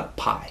 and you got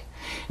pi.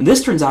 And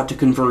this turns out to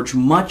converge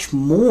much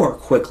more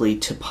quickly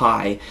to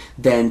pi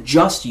than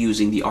just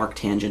using the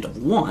arctangent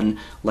of 1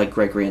 like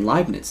Gregory and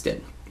Leibniz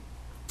did.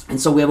 And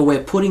so we have a way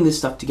of putting this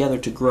stuff together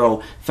to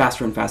grow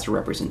faster and faster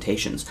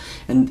representations.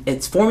 And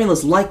it's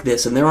formulas like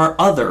this, and there are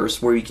others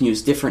where you can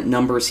use different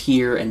numbers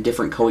here and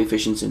different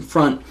coefficients in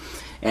front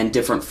and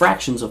different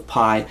fractions of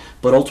pi,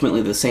 but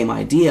ultimately the same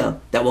idea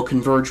that will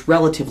converge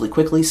relatively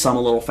quickly, some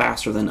a little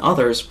faster than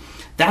others.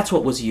 That's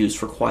what was used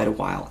for quite a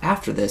while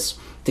after this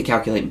to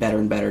calculate better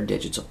and better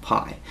digits of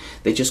pi.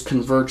 They just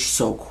converged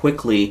so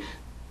quickly,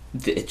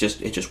 it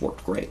just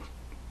worked great.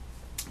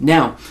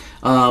 Now,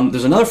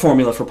 there's another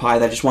formula for pi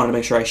that I just wanted to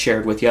make sure I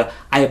shared with you.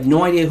 I have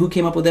no idea who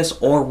came up with this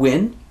or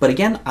when, but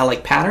again, I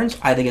like patterns.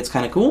 I think it's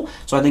kind of cool,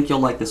 so I think you'll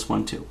like this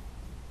one too.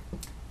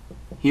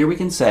 here we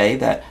can say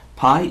that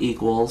pi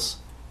equals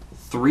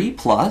 3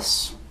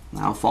 plus,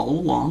 now follow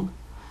along,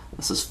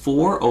 this is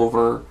 4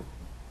 over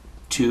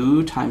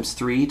 2 times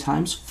 3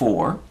 times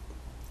 4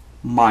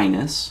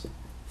 minus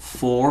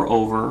 4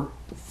 over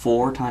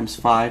 4 times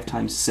 5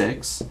 times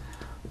 6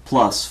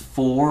 plus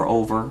 4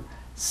 over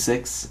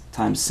 6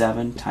 times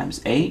 7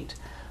 times 8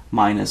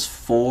 minus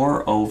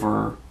 4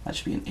 over, that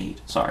should be an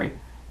 8, sorry,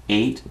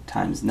 8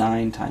 times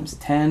 9 times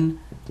 10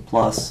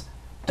 plus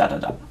dot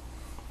dot dot.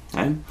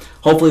 Okay?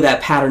 Hopefully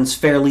that pattern's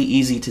fairly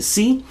easy to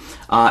see.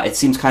 It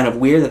seems kind of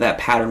weird that that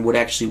pattern would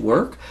actually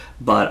work,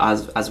 but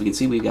as we can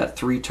see, we've got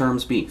three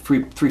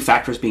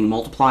factors being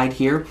multiplied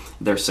here.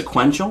 They're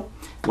sequential.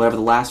 Whatever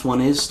the last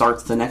one is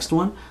starts the next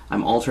one.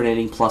 I'm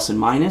alternating plus and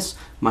minus.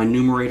 My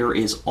numerator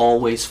is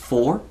always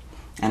 4,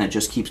 and it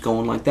just keeps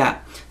going like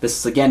that. This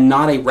is, again,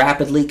 not a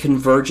rapidly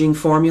converging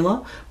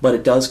formula, but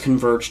it does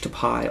converge to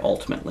pi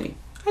ultimately.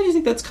 I just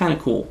think that's kind of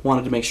cool.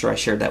 Wanted to make sure I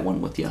shared that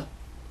one with you.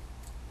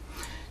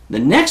 The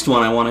next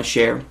one I want to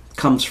share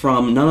comes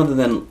from none other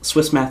than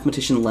Swiss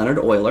mathematician Leonhard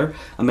Euler,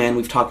 a man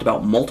we've talked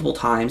about multiple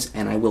times,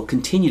 and I will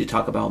continue to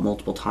talk about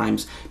multiple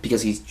times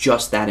because he's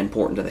just that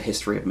important to the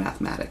history of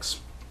mathematics.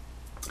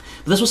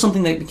 But this was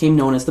something that became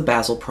known as the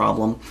Basel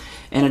problem,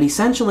 and it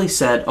essentially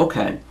said,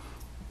 okay,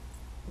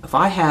 if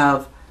I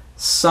have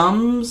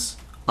sums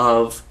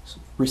of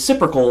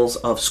reciprocals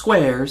of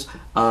squares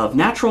of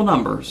natural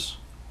numbers,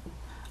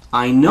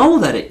 I know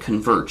that it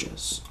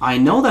converges. I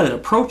know that it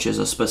approaches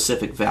a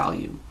specific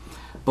value.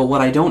 But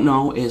what I don't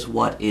know is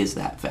what is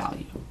that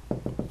value.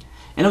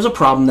 And it was a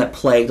problem that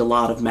plagued a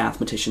lot of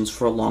mathematicians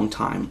for a long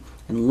time.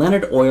 And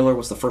Leonhard Euler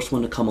was the first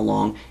one to come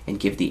along and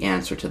give the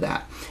answer to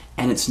that.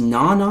 And it's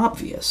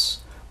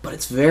non-obvious, but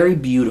it's very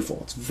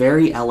beautiful. It's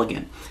very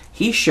elegant.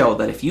 He showed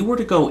that if you were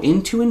to go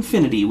into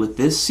infinity with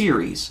this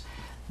series,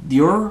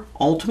 your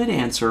ultimate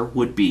answer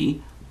would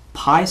be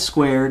pi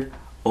squared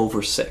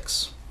over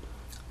 6.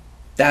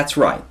 That's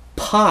right.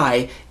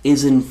 Pi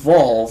is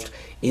involved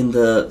in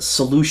the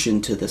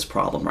solution to this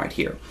problem right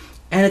here.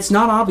 And it's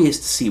not obvious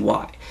to see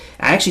why.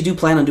 I actually do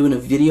plan on doing a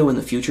video in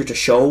the future to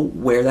show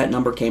where that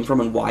number came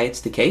from and why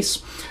it's the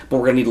case, but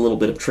we're going to need a little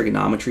bit of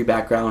trigonometry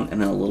background and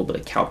then a little bit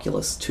of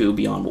calculus too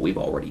beyond what we've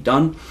already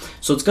done.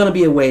 So it's going to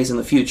be a ways in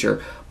the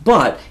future,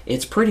 but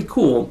it's pretty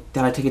cool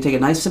that I can take a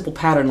nice simple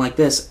pattern like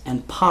this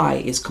and pi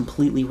is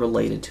completely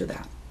related to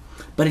that.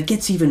 But it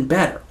gets even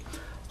better.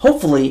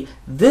 Hopefully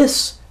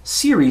this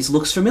series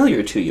looks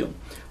familiar to you.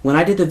 When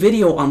I did the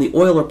video on the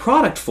Euler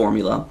product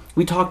formula,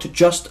 we talked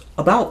just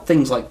about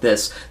things like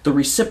this, the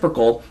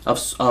reciprocal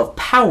of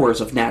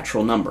powers of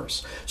natural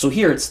numbers. So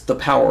here it's the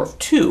power of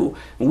 2,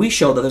 and we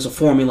showed that there's a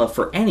formula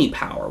for any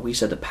power. We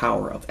said the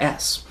power of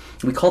s.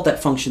 We called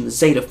that function the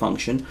zeta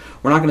function.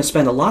 We're not going to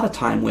spend a lot of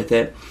time with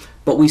it,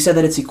 but we said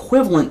that it's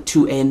equivalent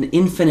to an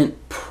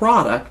infinite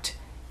product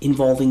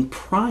involving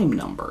prime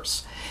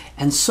numbers.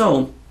 And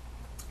so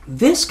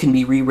this can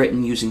be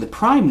rewritten using the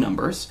prime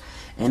numbers,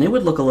 and it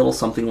would look a little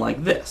something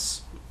like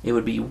this. It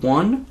would be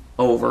 1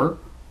 over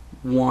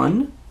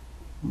 1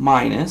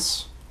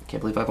 minus, I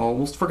can't believe I've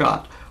almost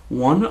forgot,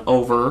 1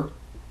 over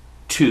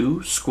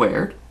 2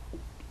 squared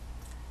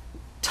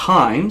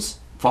times,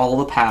 follow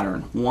the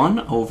pattern, 1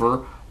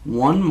 over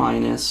 1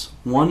 minus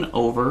 1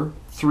 over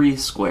 3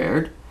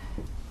 squared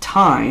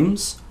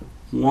times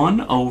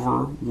 1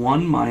 over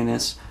 1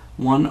 minus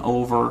 1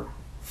 over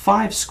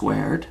 5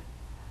 squared,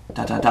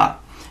 dot, dot, dot.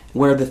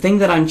 Where the thing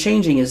that I'm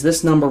changing is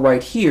this number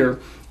right here,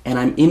 and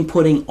I'm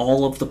inputting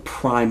all of the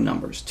prime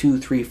numbers, 2,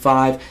 3,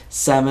 5,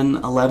 7,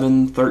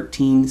 11,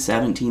 13,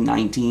 17,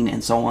 19,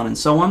 and so on and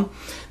so on.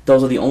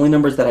 Those are the only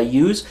numbers that I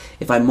use.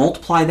 If I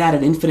multiply that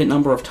an infinite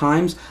number of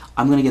times,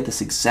 I'm going to get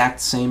this exact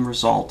same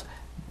result,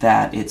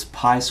 that it's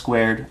pi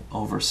squared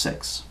over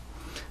 6.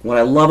 What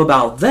I love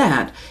about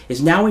that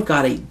is now we've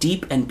got a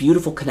deep and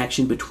beautiful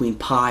connection between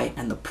pi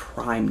and the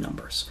prime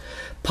numbers.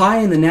 Pi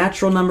and the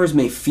natural numbers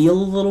may feel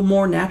a little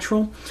more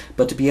natural,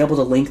 but to be able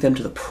to link them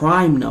to the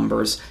prime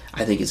numbers,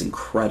 I think is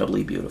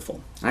incredibly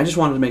beautiful. I just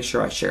wanted to make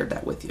sure I shared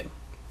that with you.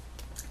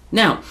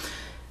 Now,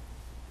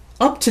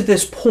 up to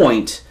this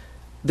point,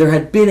 there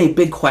had been a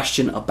big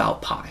question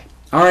about pi.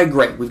 All right,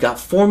 great. We've got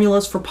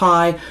formulas for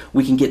pi.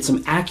 We can get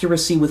some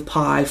accuracy with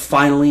pi.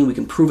 Finally, we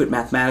can prove it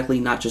mathematically,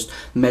 not just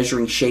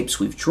measuring shapes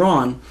we've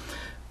drawn.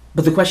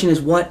 But the question is,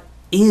 what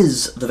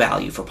is the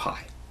value for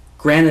pi?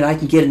 Granted, I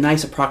can get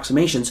nice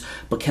approximations,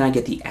 but can I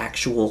get the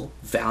actual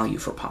value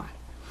for pi?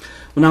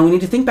 Well, now we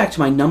need to think back to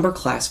my number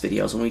class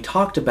videos when we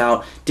talked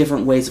about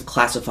different ways of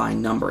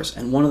classifying numbers.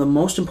 And one of the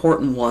most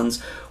important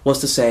ones was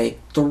to say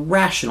the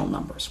rational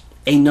numbers,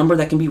 a number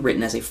that can be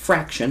written as a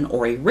fraction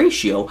or a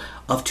ratio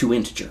of two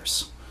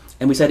integers.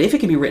 And we said if it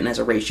can be written as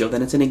a ratio,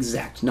 then it's an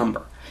exact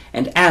number.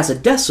 And as a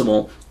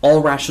decimal,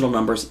 all rational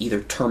numbers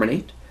either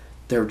terminate,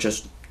 they're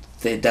just,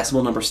 the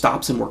decimal number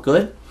stops and we're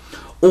good,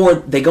 or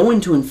they go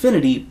into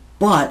infinity,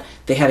 but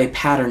they have a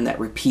pattern that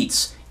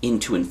repeats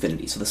into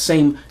infinity. So the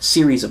same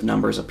series of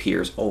numbers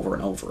appears over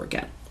and over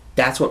again.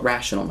 That's what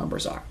rational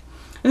numbers are.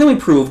 And then we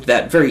proved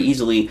that very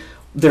easily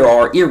there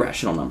are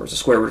irrational numbers. The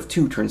square root of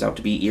 2 turns out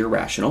to be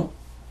irrational.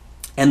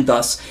 and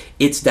thus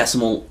its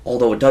decimal,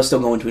 although it does still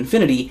go into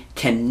infinity,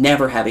 can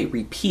never have a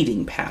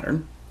repeating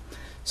pattern.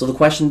 So the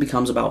question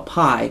becomes about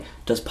pi.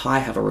 Does pi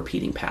have a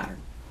repeating pattern?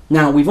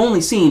 Now, we've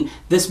only seen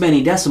this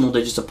many decimal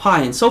digits of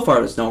pi, and so far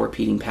there's no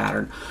repeating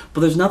pattern.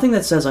 But there's nothing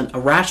that says a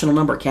rational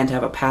number can't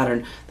have a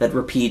pattern that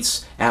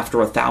repeats after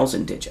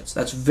 1,000 digits.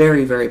 That's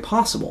very, very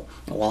possible.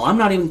 Well, I'm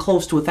not even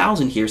close to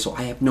 1,000 here, so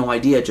I have no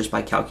idea just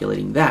by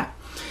calculating that.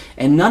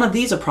 And none of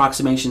these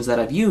approximations that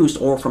I've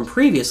used or from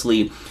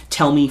previously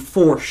tell me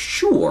for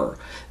sure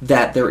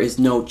that there is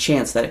no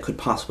chance that it could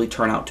possibly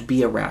turn out to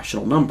be a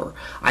rational number.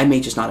 I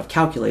may just not have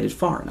calculated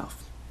far enough.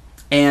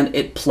 And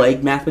it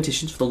plagued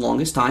mathematicians for the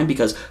longest time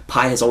because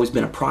pi has always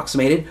been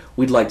approximated.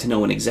 We'd like to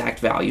know an exact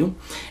value.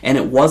 And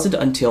it wasn't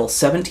until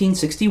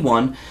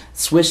 1761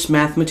 Swiss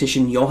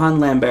mathematician Johann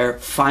Lambert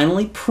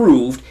finally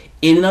proved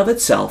in and of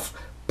itself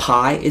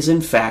pi is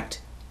in fact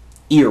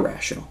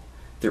irrational.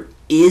 There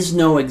is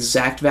no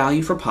exact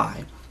value for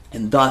pi,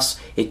 and thus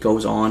it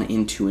goes on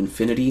into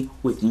infinity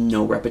with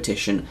no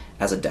repetition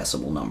as a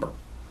decimal number.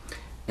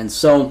 And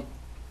so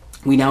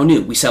we now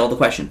knew, we settled the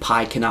question,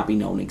 pi cannot be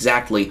known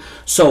exactly,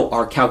 so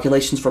our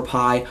calculations for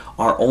pi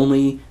are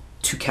only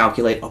to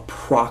calculate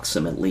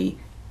approximately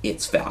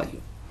its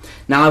value.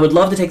 Now I would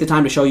love to take the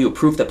time to show you a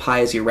proof that pi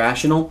is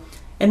irrational,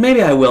 and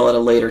maybe I will at a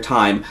later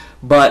time,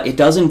 but it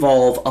does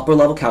involve upper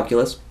level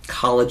calculus,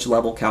 college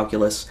level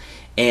calculus,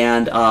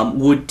 and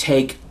would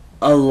take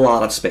a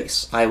lot of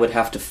space. I would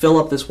have to fill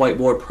up this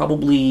whiteboard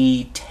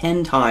probably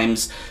 10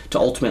 times to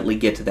ultimately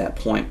get to that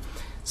point.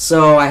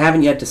 So I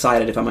haven't yet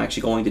decided if I'm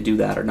actually going to do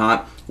that or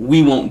not.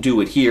 We won't do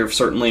it here,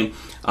 certainly,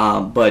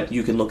 but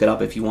you can look it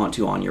up if you want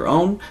to on your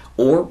own,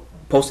 or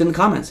post in the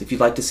comments. If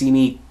you'd like to see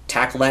me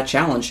tackle that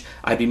challenge,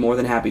 I'd be more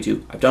than happy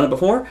to. I've done it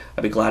before.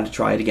 I'd be glad to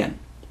try it again.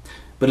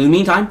 But in the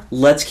meantime,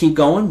 let's keep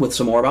going with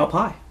some more about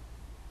pi.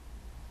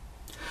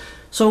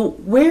 So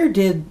where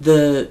did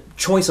the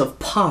choice of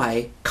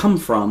pi come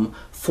from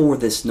for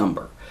this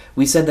number?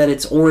 We said that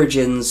its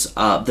origins,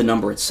 the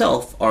number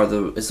itself,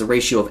 is the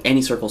ratio of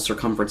any circle's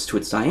circumference to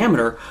its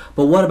diameter,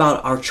 but what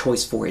about our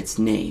choice for its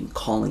name,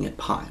 calling it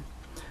pi?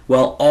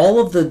 Well, all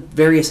of the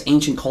various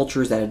ancient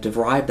cultures that had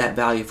derived that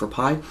value for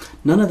pi,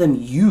 none of them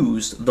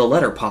used the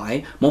letter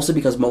pi, mostly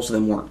because most of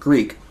them weren't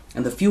Greek,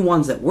 and the few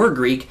ones that were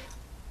Greek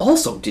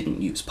also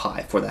didn't use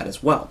pi for that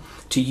as well.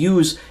 To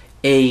use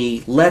a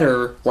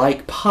letter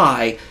like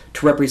pi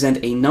to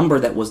represent a number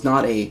that was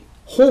not a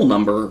whole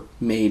number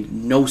made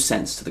no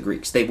sense to the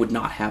Greeks. They would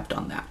not have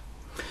done that.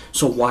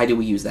 So why do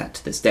we use that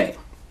to this day?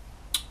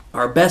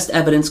 Our best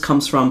evidence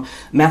comes from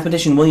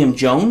mathematician William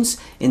Jones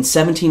in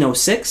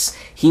 1706.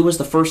 He was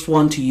the first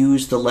one to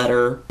use the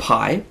letter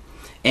pi,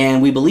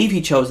 and we believe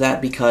he chose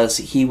that because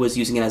he was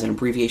using it as an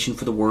abbreviation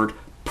for the word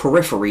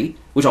periphery,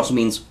 which also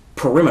means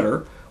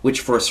perimeter,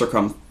 which for a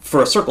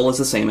circle is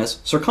the same as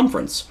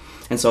circumference.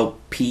 And so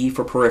P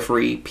for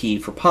periphery, P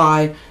for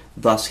pi,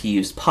 thus he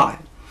used pi.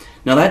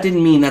 Now that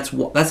didn't mean that's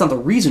not the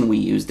reason we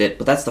used it,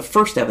 but that's the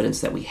first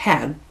evidence that we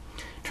had.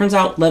 Turns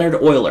out Leonhard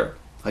Euler,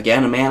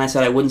 again a man I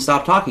said I wouldn't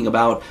stop talking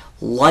about,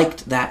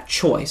 liked that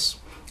choice.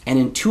 And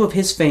in two of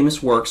his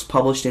famous works,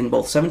 published in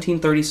both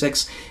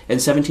 1736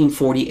 and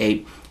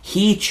 1748,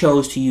 he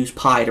chose to use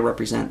pi to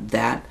represent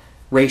that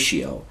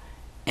ratio,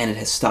 and it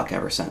has stuck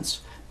ever since,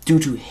 due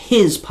to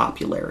his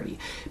popularity,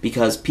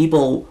 because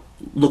people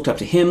looked up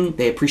to him,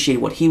 they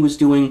appreciated what he was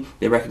doing,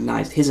 they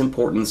recognized his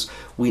importance.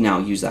 We now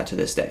use that to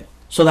this day.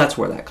 So that's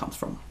where that comes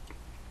from.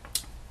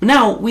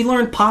 Now, we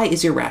learned pi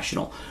is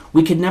irrational.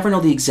 We could never know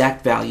the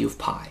exact value of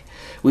pi.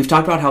 We've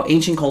talked about how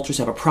ancient cultures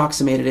have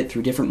approximated it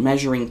through different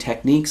measuring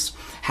techniques,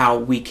 how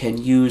we can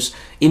use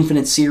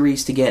infinite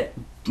series to get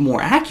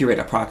more accurate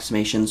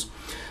approximations,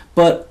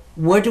 but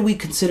what do we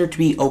consider to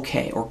be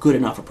okay or good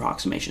enough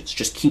approximations?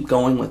 Just keep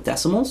going with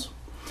decimals?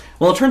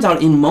 Well, it turns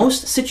out in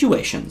most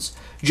situations,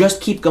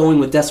 just keep going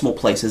with decimal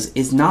places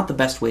is not the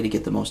best way to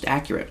get the most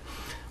accurate.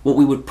 What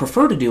we would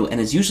prefer to do,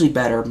 and is usually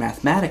better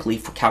mathematically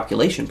for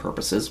calculation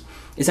purposes,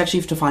 is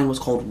actually to find what's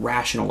called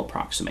rational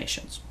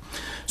approximations.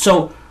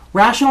 So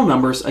rational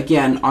numbers,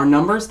 again, are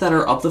numbers that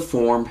are of the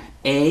form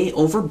a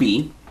over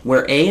b,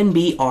 where a and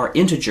b are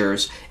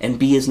integers and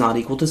b is not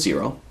equal to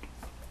 0.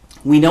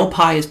 We know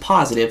pi is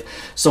positive,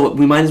 so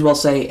we might as well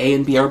say a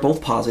and b are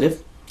both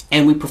positive,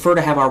 and we prefer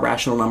to have our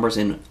rational numbers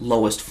in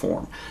lowest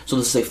form. So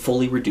this is a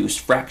fully reduced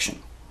fraction.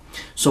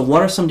 So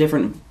what are some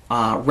different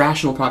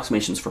rational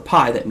approximations for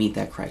pi that meet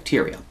that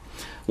criteria?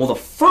 Well, the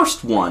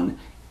first one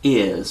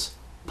is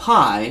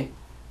pi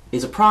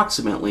is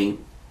approximately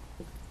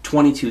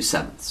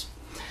 22/7.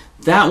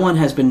 That one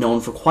has been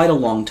known for quite a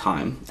long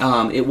time.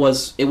 It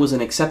was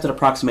an accepted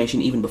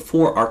approximation even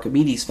before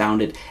Archimedes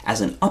found it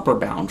as an upper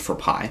bound for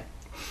pi.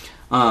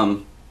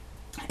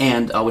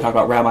 And we talked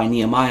about Rabbi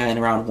Nehemiah in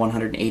around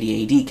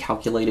 180 AD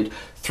calculated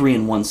 3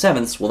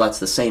 1/7. Well, that's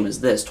the same as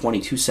this,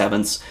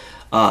 22/7,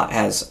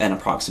 as an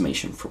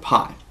approximation for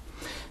pi.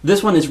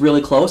 This one is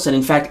really close, and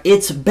in fact,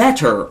 it's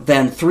better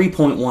than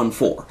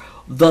 3.14.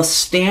 The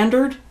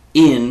standard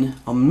in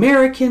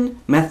American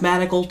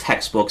mathematical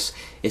textbooks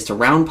is to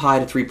round pi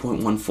to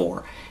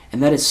 3.14,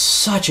 And that is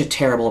such a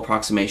terrible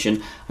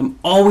approximation. I'm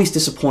always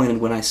disappointed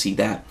when I see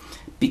that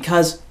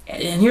because,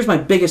 and here's my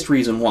biggest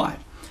reason why,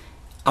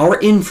 our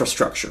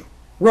infrastructure,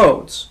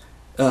 roads,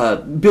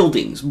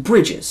 buildings,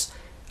 bridges,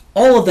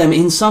 all of them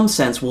in some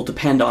sense will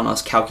depend on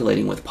us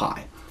calculating with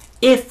pi.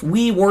 If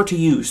we were to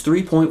use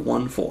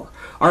 3.14,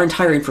 our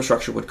entire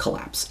infrastructure would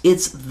collapse.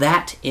 It's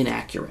that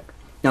inaccurate.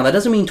 Now that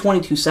doesn't mean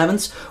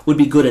 22/7 would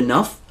be good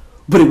enough,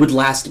 but it would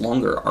last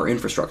longer, our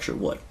infrastructure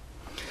would.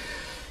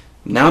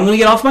 Now I'm going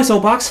to get off my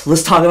soapbox.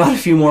 Let's talk about a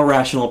few more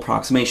rational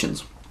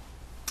approximations.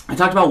 I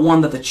talked about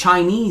one that the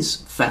Chinese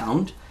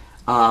found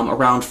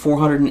around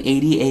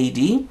 480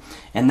 AD,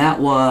 and that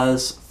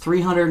was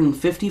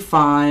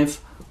 355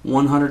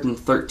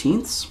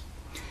 113ths.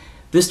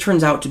 This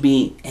turns out to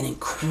be an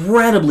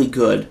incredibly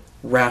good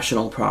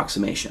rational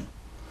approximation.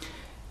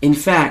 In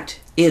fact,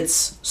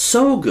 it's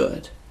so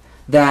good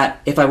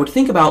that if I would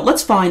think about,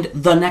 let's find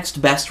the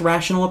next best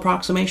rational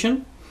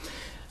approximation,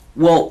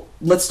 well,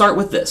 let's start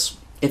with this.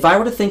 If I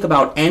were to think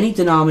about any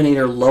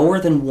denominator lower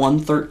than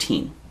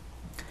 113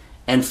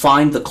 and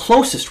find the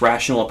closest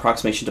rational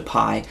approximation to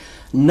pi,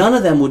 none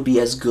of them would be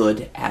as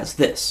good as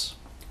this.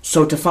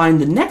 So to find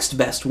the next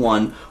best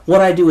one, what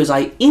I do is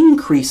I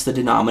increase the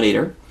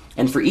denominator,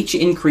 and for each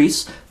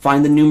increase,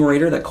 find the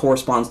numerator that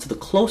corresponds to the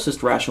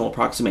closest rational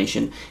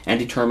approximation and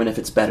determine if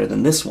it's better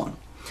than this one.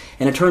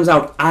 And it turns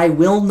out I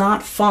will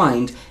not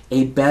find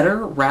a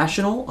better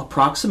rational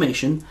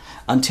approximation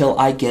until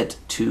I get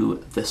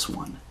to this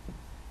one.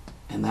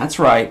 And that's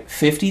right,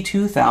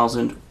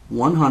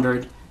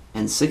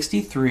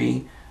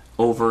 52,163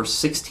 over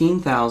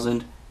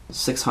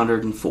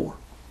 16,604.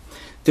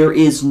 There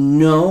is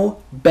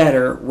no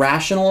better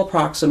rational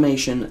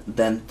approximation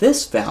than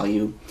this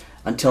value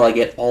until I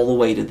get all the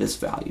way to this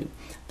value.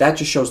 That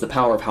just shows the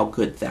power of how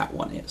good that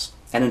one is.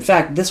 And in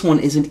fact, this one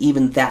isn't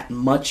even that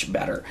much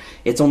better.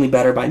 It's only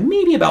better by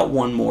maybe about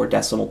one more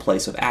decimal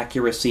place of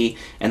accuracy,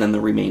 and then the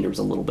remainder is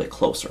a little bit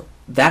closer.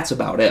 That's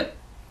about it.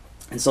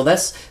 And so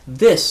this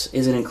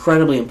is an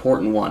incredibly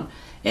important one.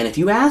 And if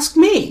you ask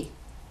me,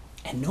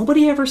 and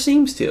nobody ever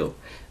seems to,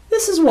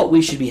 this is what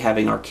we should be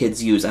having our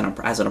kids use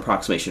as an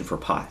approximation for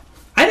pi.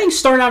 I think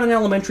start out in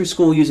elementary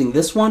school using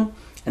this one,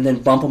 and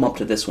then bump them up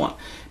to this one.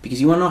 Because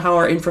you want to know how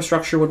our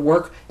infrastructure would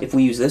work if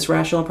we use this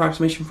rational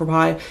approximation for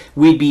pi?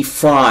 We'd be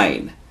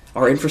fine.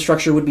 Our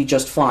infrastructure would be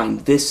just fine.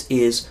 This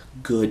is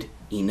good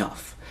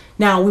enough.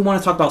 Now, we want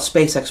to talk about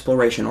space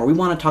exploration, or we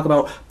want to talk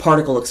about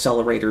particle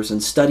accelerators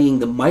and studying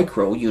the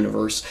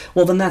micro-universe.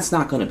 Well, then that's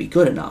not going to be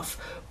good enough.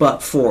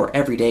 But for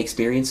everyday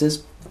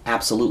experiences,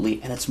 absolutely.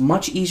 And it's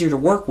much easier to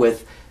work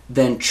with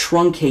than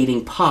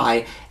truncating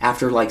pi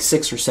after like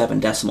 6 or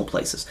 7 decimal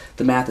places.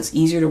 The math is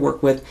easier to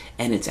work with,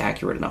 and it's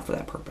accurate enough for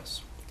that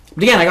purpose.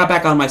 But again, I got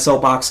back on my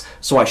soapbox,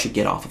 so I should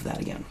get off of that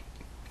again.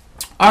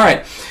 All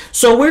right,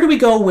 so where do we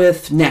go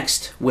with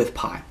next with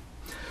pi?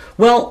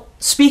 Well,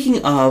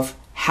 speaking of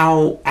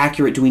how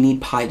accurate do we need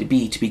pi to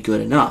be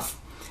good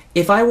enough,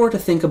 if I were to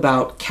think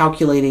about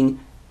calculating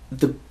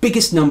the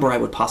biggest number I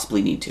would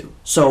possibly need to,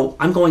 so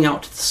I'm going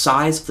out to the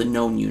size of the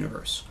known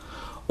universe,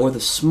 or the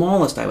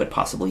smallest I would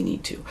possibly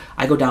need to,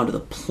 I go down to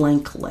the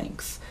Planck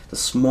length, the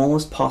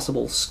smallest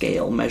possible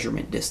scale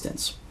measurement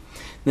distance.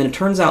 Then it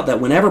turns out that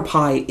whenever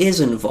pi is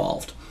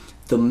involved,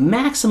 the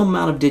maximum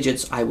amount of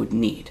digits I would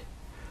need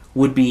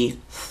would be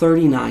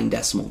 39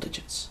 decimal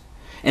digits.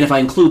 And if I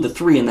include the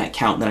 3 in that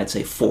count, then I'd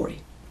say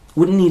 40.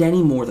 Wouldn't need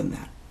any more than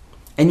that.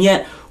 And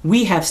yet,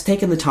 we have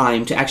taken the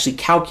time to actually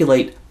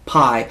calculate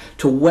pi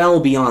to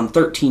well beyond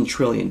 13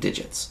 trillion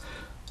digits.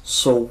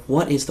 So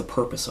what is the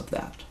purpose of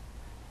that?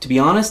 To be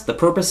honest, the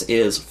purpose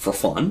is for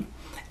fun,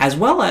 as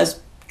well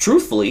as,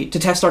 truthfully, to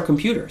test our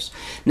computers.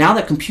 Now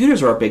that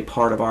computers are a big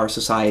part of our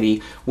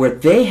society, where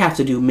they have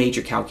to do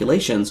major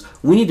calculations,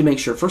 we need to make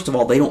sure, first of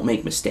all, they don't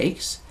make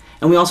mistakes,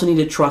 and we also need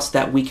to trust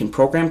that we can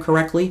program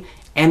correctly,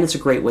 and it's a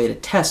great way to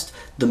test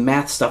the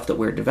math stuff that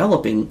we're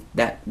developing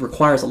that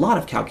requires a lot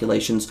of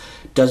calculations.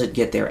 Does it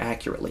get there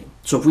accurately?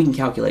 So if we can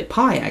calculate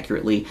pi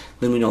accurately,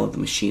 then we know that the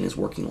machine is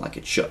working like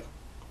it should.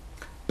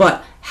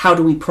 But how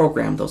do we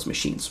program those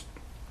machines?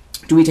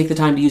 Do we take the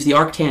time to use the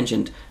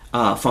arctangent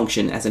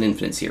function as an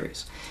infinite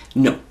series?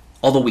 No.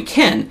 Although we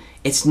can,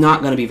 it's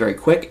not going to be very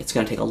quick. It's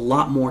going to take a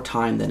lot more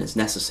time than is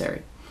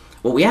necessary.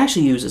 What we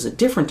actually use is a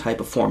different type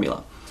of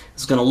formula.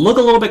 It's going to look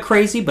a little bit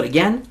crazy, but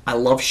again, I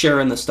love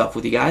sharing this stuff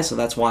with you guys, so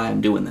that's why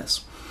I'm doing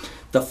this.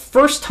 The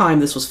first time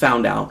this was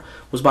found out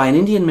was by an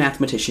Indian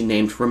mathematician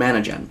named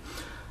Ramanujan,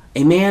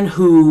 a man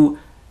who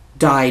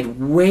died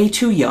way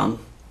too young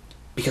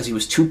because he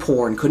was too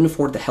poor and couldn't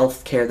afford the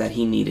health care that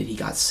he needed. He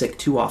got sick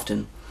too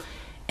often,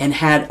 and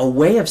had a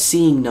way of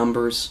seeing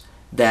numbers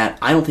that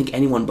I don't think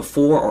anyone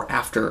before or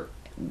after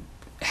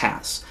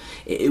has.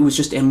 It was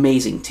just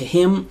amazing. To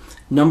him,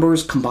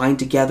 numbers combined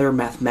together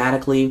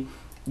mathematically,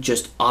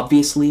 just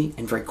obviously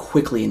and very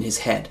quickly in his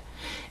head.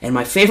 And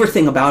my favorite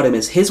thing about him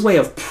is his way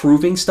of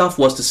proving stuff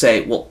was to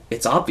say, well,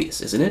 it's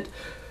obvious, isn't it?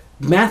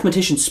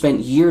 Mathematicians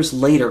spent years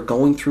later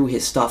going through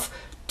his stuff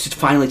to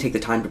finally take the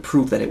time to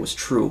prove that it was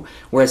true,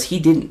 whereas he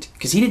didn't,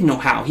 because he didn't know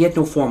how. He had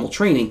no formal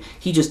training.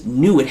 He just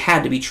knew it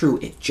had to be true.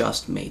 It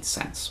just made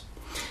sense.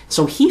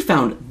 So he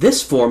found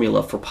this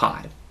formula for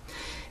pi.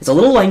 It's a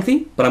little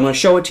lengthy, but I'm going to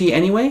show it to you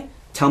anyway.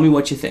 Tell me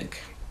what you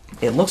think.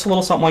 It looks a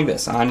little something like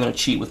this, and I'm going to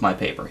cheat with my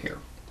paper here.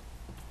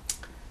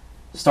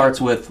 Starts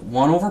with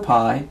 1 over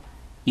pi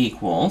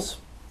equals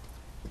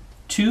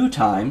 2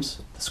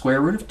 times the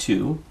square root of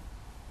 2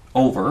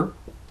 over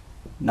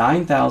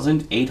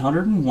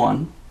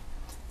 9,801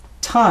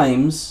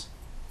 times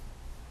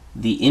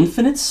the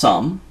infinite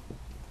sum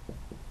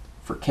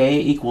for k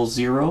equals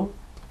 0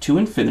 to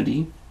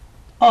infinity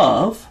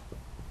of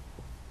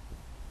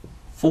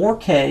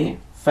 4k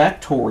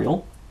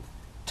factorial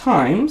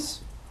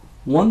times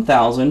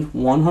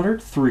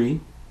 1,103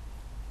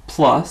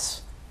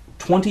 plus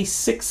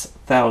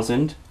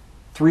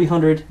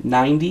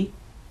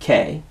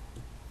 26,390k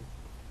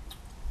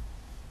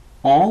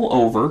all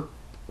over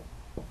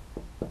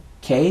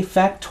k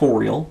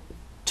factorial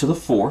to the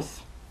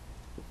 4th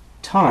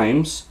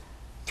times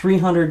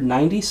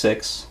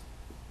 396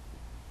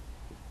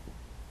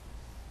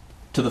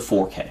 to the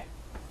 4k.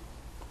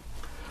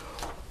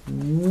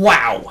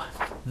 Wow,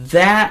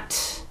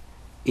 that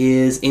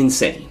is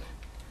insane.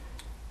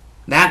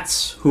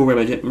 That's who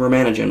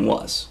Ramanujan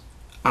was.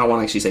 I don't want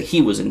to actually say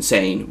he was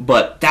insane,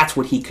 but that's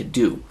what he could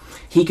do.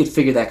 He could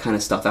figure that kind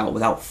of stuff out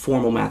without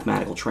formal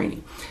mathematical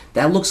training.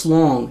 That looks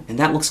long and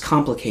that looks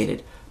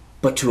complicated,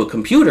 but to a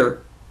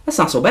computer, that's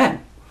not so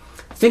bad.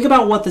 Think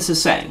about what this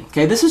is saying.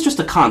 Okay, this is just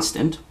a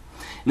constant,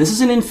 and this is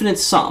an infinite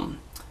sum.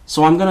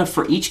 So I'm going to,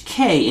 for each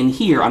k in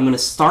here, I'm going to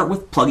start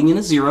with plugging in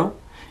a 0,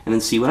 and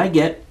then see what I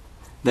get,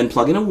 then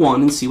plug in a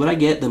 1 and see what I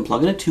get, then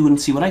plug in a 2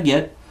 and see what I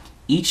get.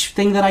 Each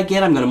thing that I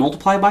get, I'm going to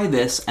multiply by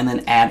this, and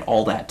then add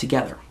all that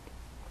together.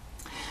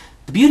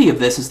 The beauty of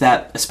this is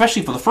that,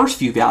 especially for the first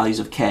few values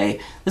of k,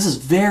 this is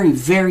very,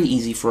 very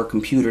easy for a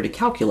computer to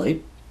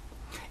calculate.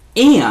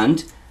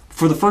 And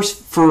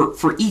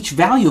for each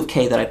value of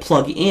k that I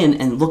plug in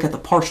and look at the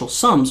partial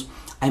sums,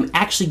 I'm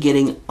actually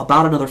getting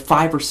about another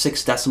 5 or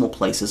 6 decimal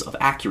places of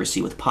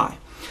accuracy with pi.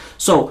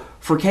 So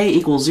for k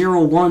equals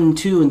 0, 1,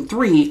 2, and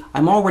 3,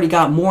 I'm already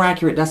got more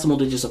accurate decimal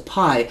digits of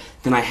pi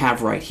than I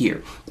have right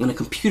here. And a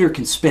computer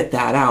can spit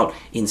that out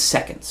in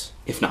seconds,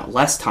 if not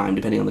less time,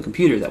 depending on the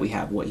computer that we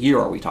have. What year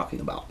are we talking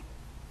about?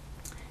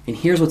 And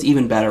here's what's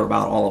even better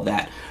about all of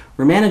that.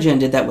 Ramanujan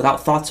did that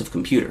without thoughts of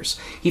computers.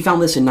 He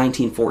found this in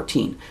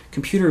 1914.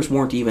 Computers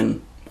weren't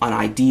even an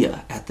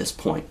idea at this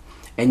point.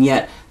 And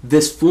yet,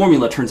 this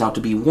formula turns out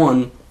to be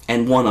one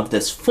of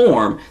this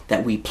form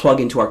that we plug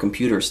into our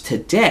computers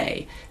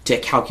today to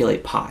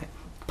calculate pi.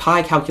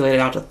 Pi, calculated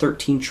out to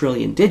 13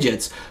 trillion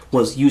digits,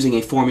 was using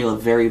a formula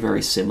very,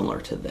 very similar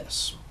to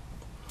this.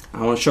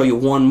 I want to show you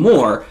one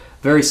more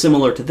very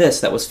similar to this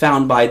that was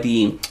found by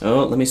the,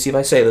 let me see if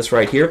I say this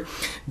right here,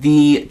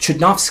 the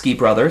Chudnovsky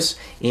brothers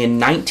in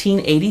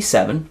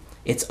 1987.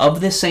 It's of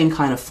this same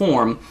kind of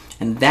form,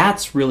 and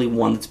that's really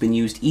one that's been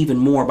used even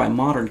more by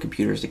modern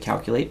computers to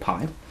calculate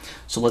pi.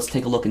 So let's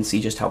take a look and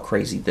see just how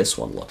crazy this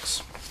one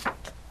looks.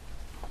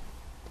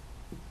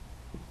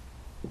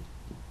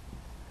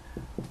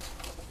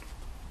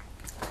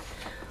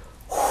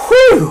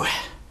 Whew!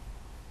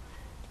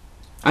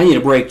 I need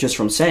a break just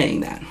from saying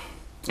that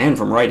and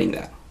from writing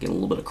that. Getting a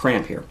little bit of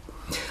cramp here.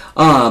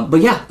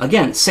 But yeah,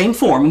 again, same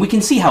form. We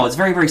can see how it's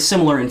very, very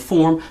similar in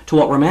form to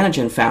what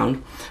Ramanujan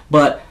found,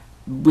 but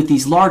with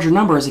these larger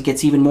numbers, it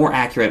gets even more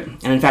accurate.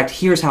 And in fact,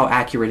 here's how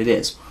accurate it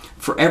is.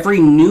 For every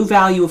new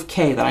value of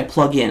k that I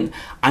plug in,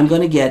 I'm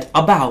going to get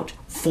about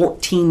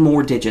 14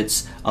 more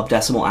digits of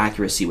decimal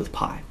accuracy with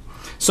pi.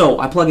 So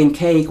I plug in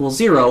k equals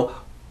 0,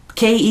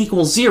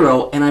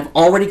 and I've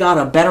already got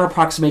a better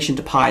approximation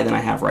to pi than I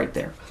have right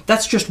there.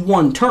 That's just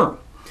one term.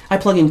 I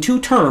plug in 2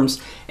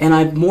 terms, and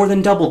I've more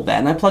than doubled that.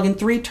 And I plug in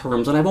 3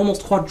 terms, and I've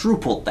almost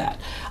quadrupled that.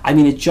 I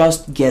mean, it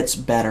just gets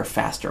better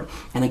faster.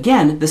 And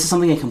again, this is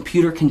something a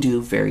computer can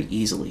do very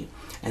easily.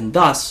 And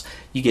thus,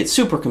 you get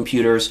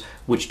supercomputers,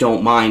 which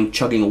don't mind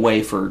chugging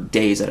away for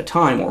days at a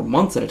time, or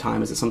months at a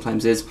time, as it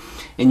sometimes is,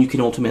 and you can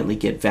ultimately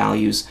get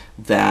values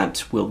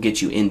that will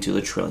get you into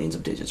the trillions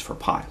of digits for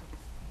pi.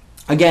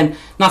 Again,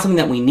 not something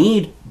that we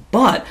need,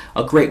 but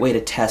a great way to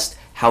test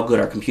how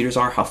good our computers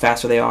are, how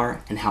fast they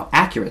are, and how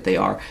accurate they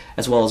are,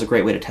 as well as a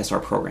great way to test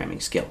our programming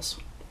skills.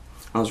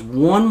 Now, there's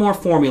one more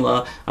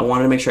formula I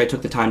wanted to make sure I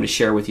took the time to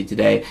share with you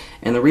today,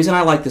 and the reason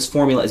I like this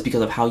formula is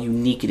because of how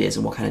unique it is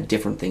and what kind of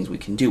different things we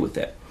can do with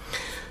it.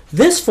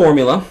 This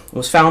formula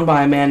was found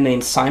by a man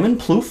named Simon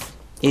Plouffe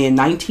in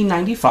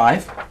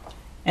 1995,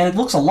 and it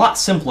looks a lot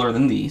simpler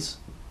than these,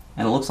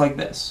 and it looks like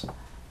this.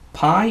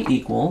 Pi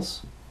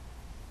equals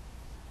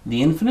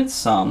the infinite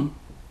sum,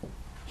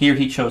 here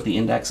he chose the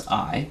index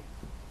I,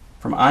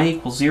 from I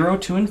equals 0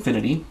 to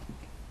infinity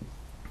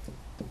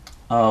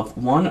of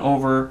 1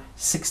 over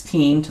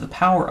 16 to the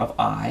power of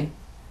I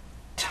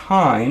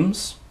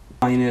times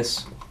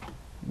minus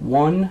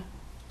 1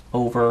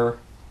 over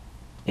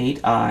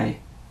 8I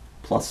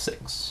plus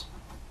 6.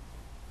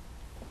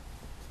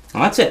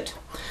 Now that's it.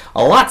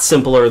 A lot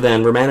simpler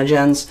than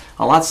Ramanujan's,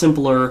 a lot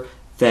simpler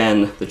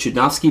than the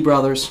Chudnovsky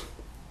brothers,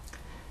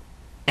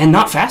 and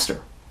not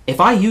faster.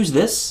 If I use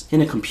this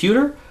in a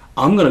computer,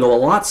 I'm going to go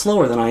a lot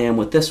slower than I am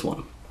with this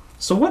one.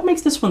 So what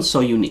makes this one so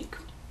unique?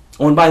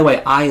 Oh, and by the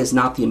way, I is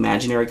not the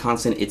imaginary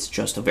constant, it's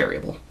just a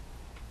variable.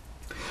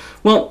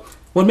 Well,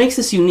 what makes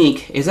this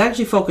unique is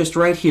actually focused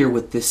right here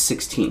with this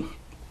 16.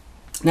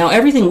 Now,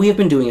 everything we have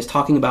been doing is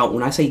talking about,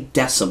 when I say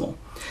decimal,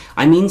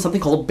 I mean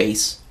something called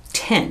base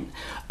 10.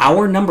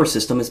 Our number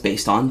system is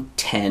based on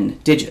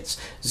 10 digits.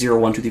 0,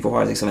 1, 2, 3, 4,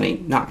 5, 6, 7,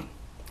 8, 9.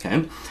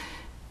 Okay?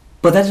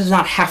 But that does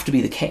not have to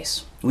be the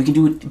case. We can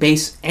do it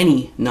base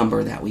any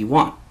number that we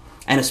want.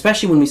 And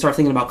especially when we start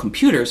thinking about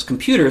computers,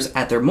 computers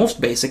at their most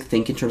basic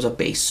think in terms of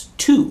base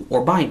 2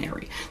 or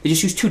binary. They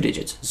just use 2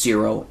 digits,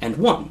 0 and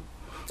 1.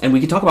 And we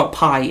can talk about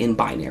pi in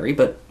binary,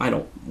 but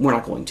we're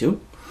not going to.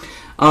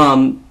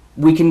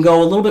 We can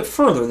go a little bit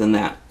further than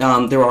that.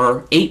 There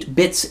are 8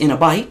 bits in a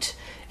byte,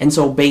 and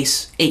so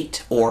base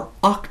 8 or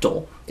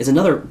octal is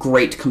another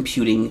great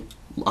computing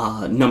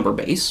number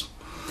base.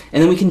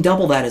 And then we can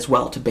double that as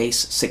well to base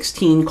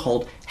 16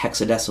 called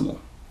hexadecimal.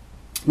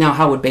 Now,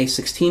 how would base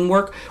 16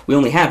 work? We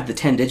only have the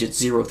 10 digits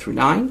 0 through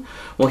 9.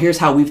 Well, here's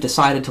how we've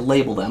decided to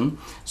label them.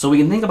 So we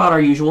can think about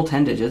our usual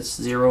 10 digits,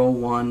 0,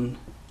 1,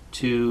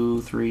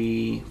 2,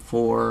 3,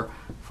 4,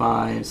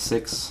 5,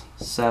 6,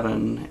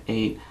 7,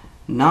 8,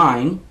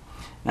 9.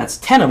 That's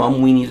 10 of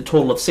them. We need a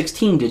total of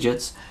 16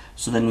 digits.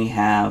 So then we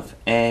have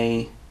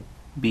A,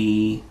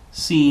 B,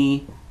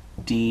 C,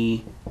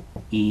 D,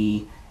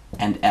 E,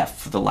 and F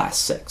for the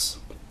last 6.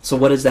 So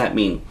what does that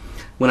mean?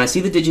 When I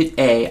see the digit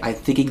A, I'm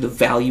thinking the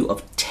value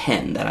of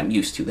 10 that I'm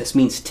used to. This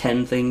means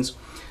 10 things.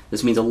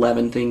 This means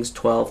 11 things,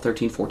 12,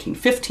 13, 14,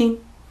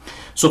 15.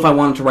 So if I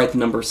wanted to write the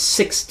number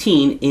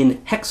 16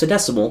 in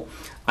hexadecimal,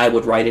 I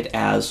would write it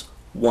as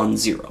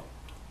 10,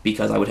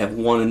 because I would have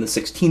 1 in the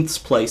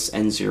 16th place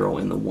and 0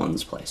 in the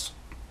 1's place.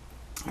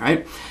 All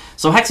right?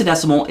 So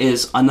hexadecimal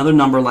is another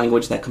number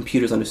language that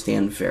computers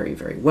understand very,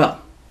 very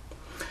well.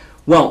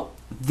 Well,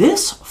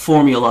 this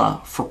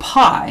formula for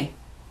pi,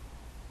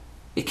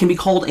 it can be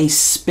called a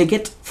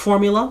spigot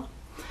formula,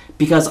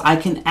 because I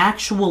can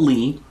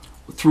actually,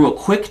 through a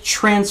quick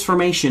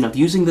transformation of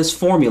using this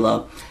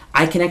formula,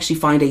 I can actually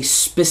find a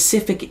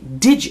specific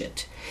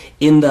digit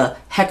in the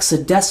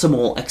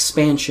hexadecimal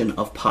expansion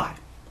of pi.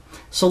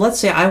 So let's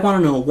say I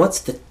want to know what's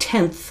the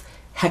 10th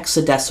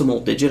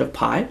hexadecimal digit of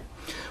pi.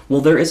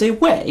 Well, there is a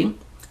way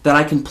that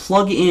I can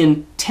plug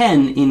in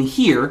 10 in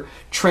here,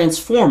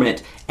 transform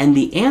it, and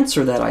the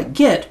answer that I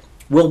get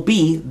will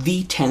be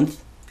the 10th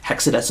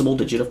hexadecimal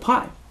digit of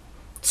pi.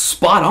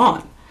 Spot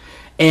on.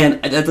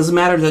 And that doesn't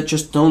matter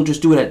that don't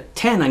just do it at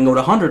 10. I can go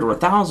to 100 or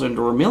 1,000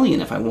 or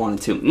 1,000,000 if I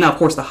wanted to. Now, of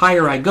course, the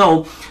higher I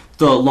go,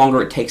 the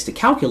longer it takes to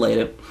calculate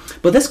it.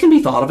 But this can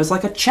be thought of as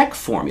like a check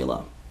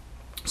formula.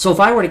 So if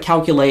I were to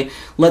calculate,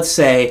 let's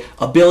say,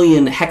 1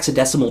 billion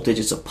hexadecimal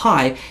digits of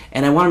pi,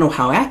 and I want to know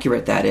how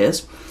accurate that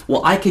is,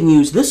 well, I can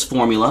use this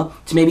formula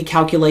to maybe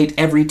calculate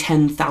every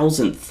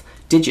 10,000th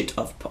digit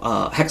of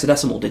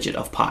hexadecimal digit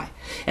of pi,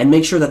 and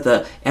make sure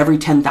that every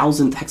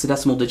 10,000th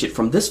hexadecimal digit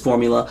from this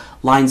formula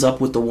lines up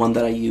with the one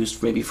that I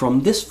used maybe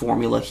from this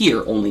formula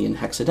here, only in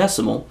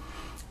hexadecimal,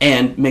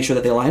 and make sure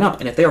that they line up.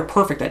 And if they are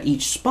perfect at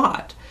each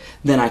spot,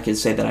 then I can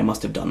say that I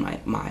must have done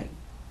my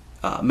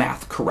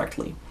math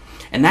correctly.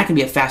 And that can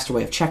be a faster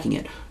way of checking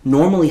it.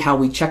 Normally, how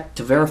we check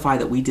to verify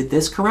that we did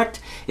this correct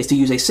is to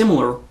use a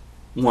similar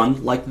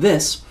one like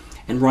this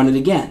and run it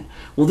again.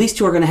 Well, these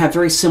two are going to have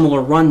very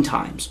similar run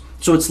times.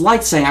 So it's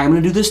like saying I'm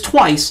going to do this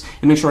twice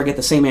and make sure I get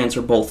the same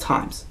answer both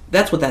times.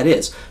 That's what that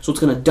is. So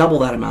it's going to double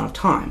that amount of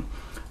time.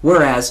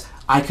 Whereas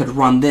I could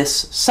run this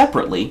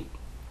separately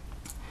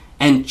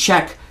and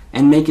check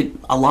and make it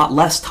a lot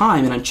less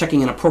time, and I'm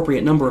checking an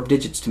appropriate number of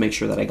digits to make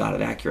sure that I got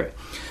it accurate.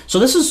 So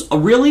this is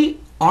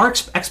our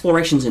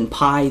explorations in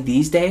pi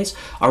these days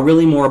are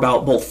really more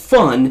about both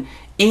fun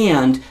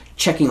and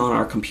checking on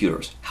our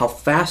computers. How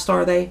fast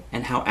are they,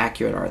 and how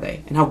accurate are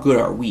they, and how good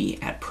are we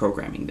at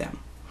programming them?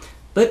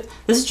 But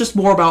this is just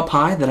more about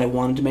pi that I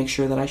wanted to make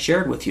sure that I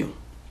shared with you.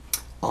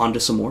 On to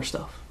some more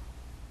stuff.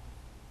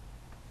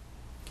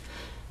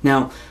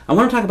 Now, I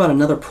want to talk about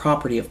another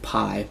property of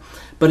pi,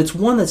 but it's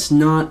one that's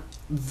not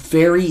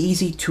very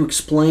easy to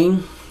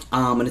explain,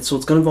 so it's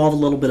going to involve a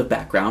little bit of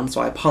background,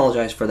 so I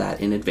apologize for that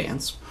in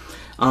advance.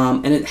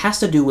 And it has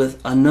to do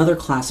with another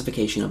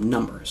classification of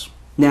numbers.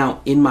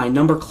 Now, in my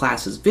number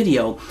classes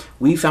video,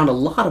 we found a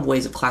lot of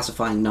ways of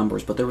classifying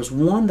numbers, but there was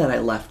one that I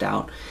left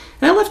out,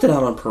 and I left it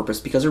out on purpose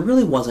because it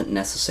really wasn't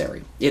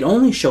necessary. It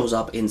only shows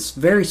up in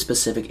very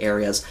specific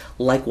areas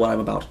like what I'm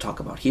about to talk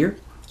about here,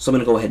 so I'm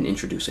going to go ahead and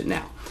introduce it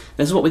now.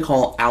 This is what we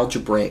call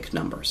algebraic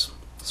numbers.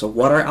 So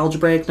what are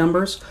algebraic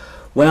numbers?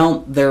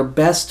 Well, they're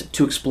best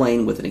to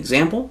explain with an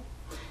example,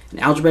 and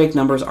algebraic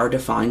numbers are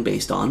defined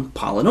based on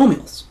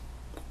polynomials.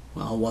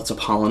 Well, what's a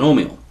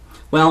polynomial?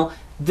 Well,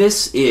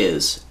 this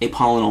is a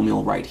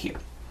polynomial right here.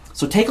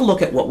 So take a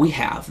look at what we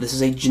have. This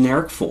is a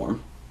generic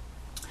form.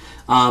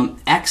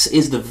 X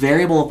is the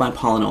variable of my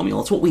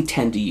polynomial. It's what we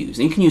tend to use.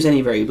 And you can use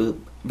any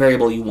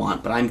variable you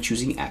want, but I'm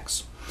choosing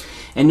X.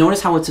 And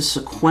notice how it's a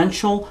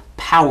sequential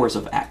powers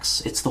of x.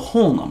 It's the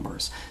whole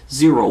numbers,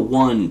 0,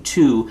 1,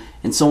 2,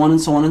 and so on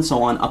and so on and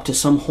so on, up to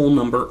some whole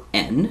number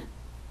n.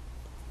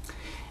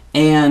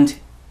 And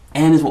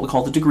n is what we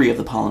call the degree of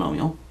the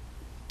polynomial.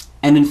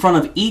 And in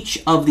front of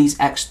each of these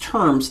x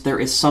terms, there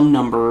is some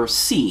number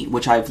c,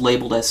 which I've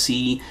labeled as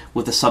c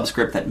with a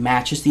subscript that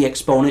matches the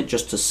exponent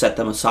just to set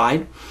them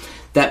aside.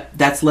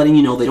 That's letting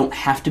you know they don't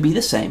have to be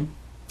the same.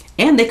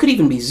 And they could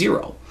even be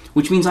 0,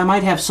 which means I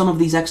might have some of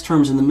these x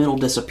terms in the middle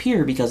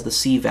disappear because the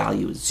c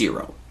value is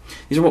 0.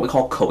 These are what we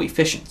call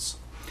coefficients.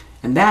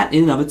 And that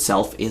in and of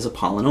itself is a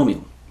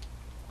polynomial.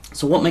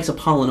 So what makes a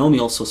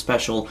polynomial so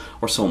special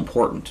or so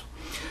important?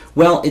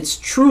 Well, its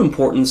true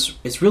importance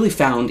is really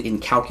found in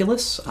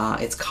calculus.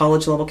 It's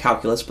college-level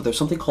calculus, but there's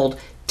something called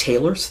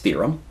Taylor's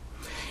theorem.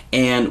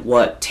 And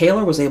what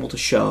Taylor was able to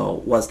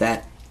show was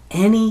that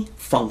any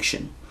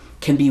function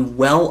can be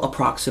well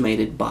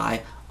approximated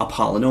by a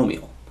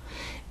polynomial,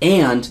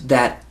 and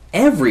that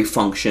every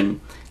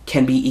function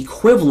can be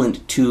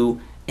equivalent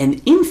to an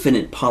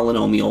infinite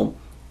polynomial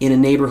in a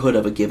neighborhood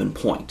of a given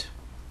point.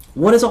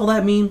 What does all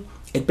that mean?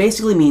 It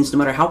basically means no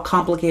matter how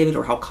complicated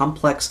or how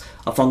complex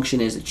a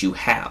function is that you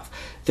have,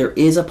 there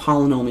is a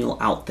polynomial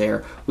out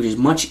there which is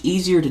much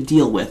easier to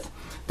deal with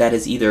that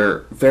is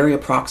either very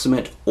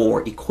approximate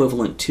or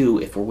equivalent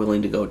to, if we're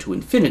willing to go to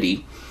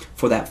infinity,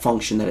 for that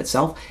function that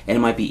itself, and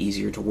it might be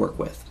easier to work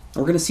with.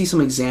 We're going to see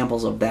some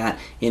examples of that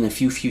in a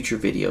few future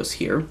videos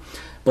here,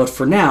 but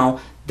for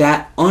now,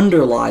 that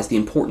underlies the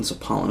importance of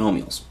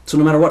polynomials. So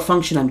no matter what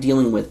function I'm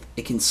dealing with,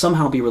 it can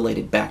somehow be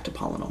related back to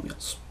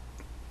polynomials.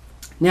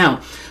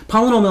 Now,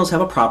 polynomials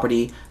have a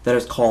property that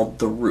is called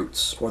the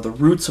roots, or the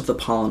roots of the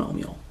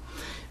polynomial.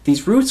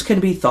 These roots can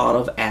be thought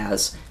of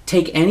as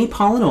take any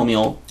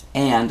polynomial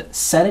and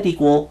set it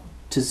equal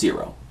to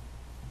 0.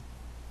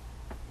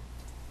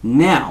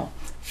 Now,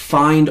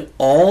 find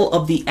all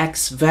of the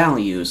x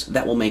values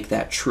that will make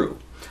that true,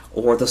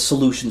 or the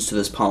solutions to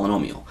this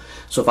polynomial.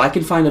 So if I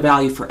can find a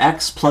value for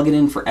x, plug it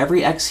in for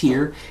every x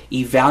here,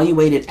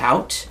 evaluate it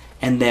out,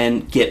 and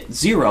then get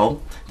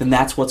 0, then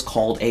that's what's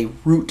called a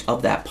root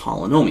of that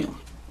polynomial.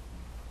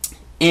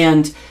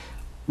 And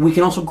we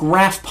can also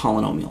graph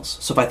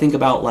polynomials. So if I think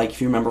about, like,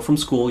 if you remember from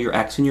school, your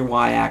x and your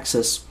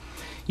y-axis,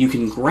 you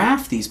can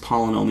graph these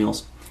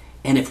polynomials,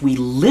 and if we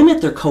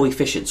limit their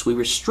coefficients, we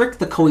restrict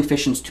the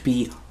coefficients to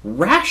be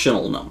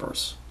rational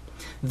numbers,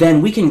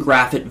 then we can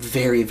graph it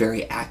very,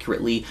 very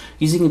accurately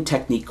using a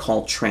technique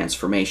called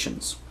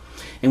transformations.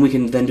 And we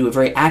can then do a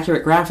very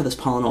accurate graph of this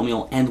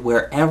polynomial, and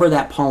wherever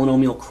that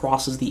polynomial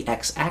crosses the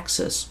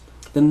x-axis,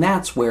 then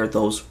that's where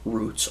those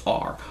roots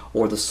are,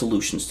 or the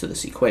solutions to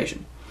this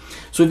equation.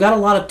 So we've got a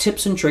lot of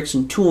tips and tricks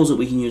and tools that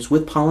we can use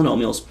with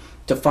polynomials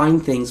to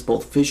find things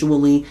both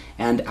visually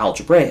and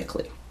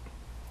algebraically.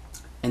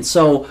 And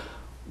so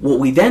what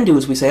we then do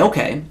is we say,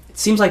 okay, it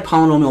seems like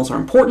polynomials are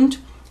important.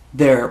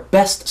 They're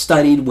best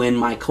studied when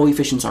my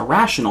coefficients are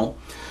rational.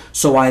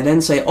 So I then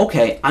say,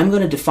 okay, I'm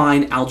going to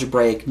define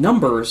algebraic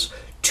numbers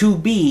to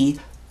be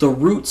the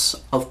roots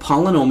of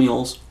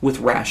polynomials with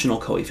rational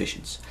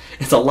coefficients.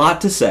 It's a lot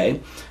to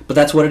say, but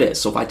that's what it is.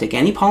 So if I take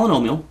any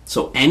polynomial,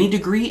 so any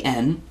degree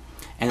n,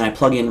 and I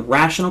plug in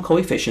rational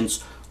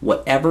coefficients,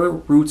 whatever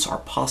roots are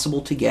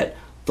possible to get,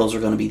 those are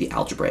going to be the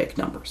algebraic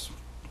numbers.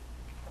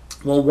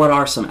 Well, what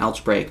are some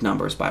algebraic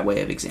numbers by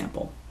way of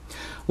example?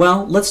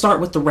 Well, let's start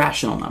with the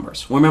rational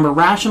numbers. Remember,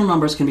 rational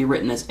numbers can be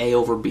written as a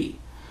over b.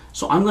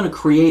 So I'm going to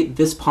create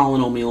this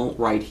polynomial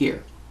right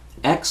here,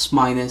 x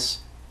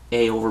minus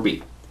a over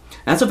b.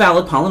 That's a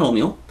valid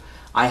polynomial.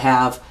 I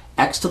have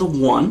x to the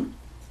 1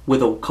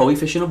 with a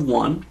coefficient of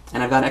 1,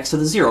 and I've got x to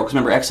the 0, because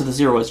remember, x to the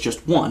 0 is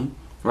just 1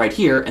 right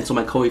here, and so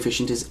my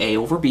coefficient is a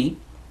over b, and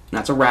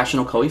that's a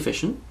rational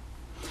coefficient.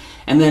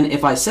 And then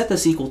if I set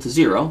this equal to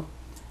 0,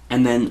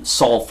 and then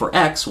solve for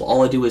x, well,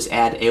 all I do is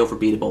add a over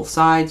b to both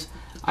sides.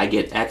 I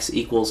get x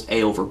equals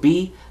a over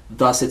b.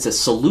 Thus, it's a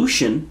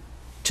solution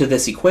to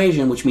this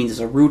equation, which means it's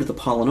a root of the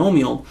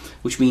polynomial,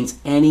 which means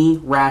any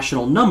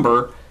rational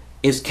number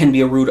can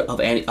be a root of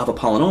a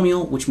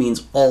polynomial, which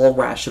means all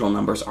rational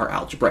numbers are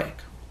algebraic.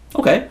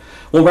 Okay,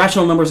 well,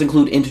 rational numbers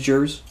include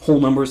integers, whole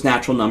numbers,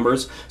 natural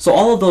numbers. So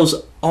all of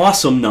those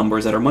awesome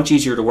numbers that are much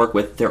easier to work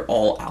with, they're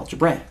all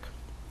algebraic.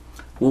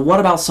 Well,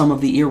 what about some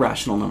of the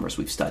irrational numbers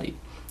we've studied?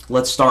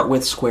 Let's start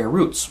with square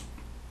roots.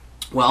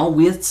 Well,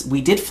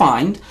 we did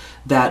find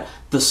that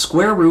the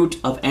square root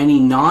of any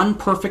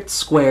non-perfect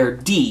square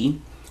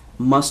d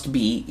must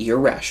be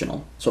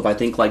irrational. So if I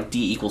think like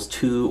d equals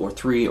 2 or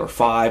 3 or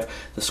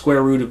 5, the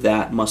square root of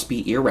that must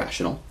be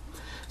irrational.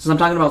 Since I'm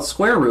talking about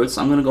square roots,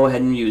 I'm going to go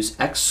ahead and use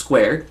x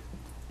squared,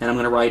 and I'm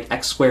going to write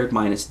x squared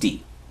minus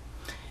d.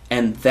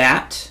 And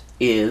that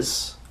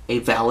is a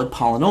valid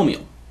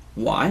polynomial.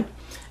 Why?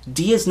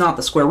 D is not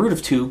the square root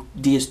of 2,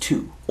 D is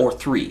 2, or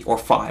 3, or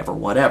 5, or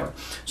whatever.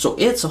 So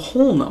it's a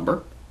whole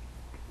number,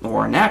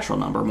 or a natural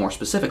number more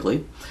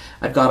specifically.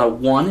 I've got a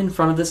 1 in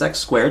front of this x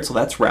squared, so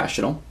that's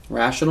rational.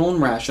 Rational and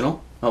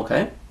rational,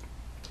 okay?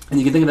 And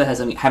you can think of it as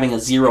having a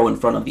 0 in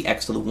front of the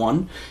x to the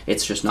 1.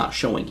 It's just not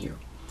showing here.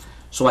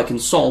 So I can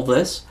solve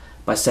this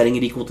by setting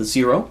it equal to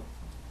 0,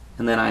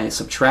 and then I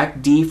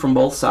subtract d from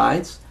both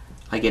sides.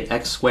 I get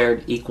x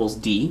squared equals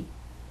d,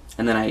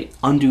 and then I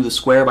undo the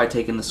square by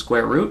taking the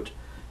square root,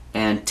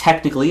 and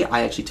technically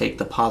I actually take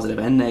the positive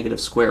and negative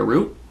square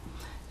root,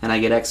 and I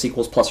get x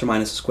equals plus or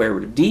minus the square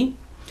root of d.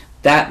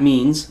 That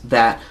means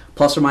that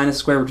plus or minus the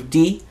square root of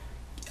d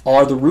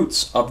are the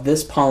roots of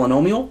this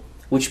polynomial,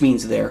 which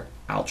means they're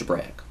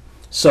algebraic.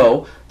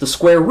 So the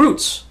square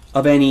roots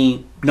of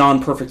any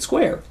non-perfect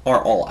square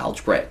are all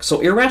algebraic.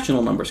 So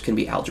irrational numbers can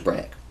be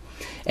algebraic.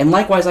 And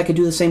likewise, I could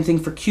do the same thing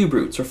for cube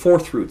roots, or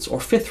fourth roots, or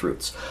fifth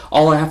roots.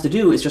 All I have to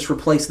do is just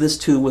replace this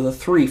 2 with a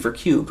 3 for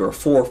cubed, or a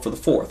 4 for the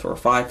fourth, or a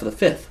 5 for the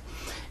fifth.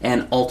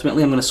 And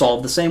ultimately, I'm going to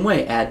solve the same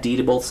way. Add d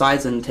to both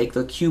sides and take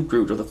the cubed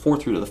root, or the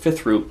fourth root, or the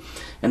fifth root.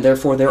 And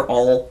therefore, they're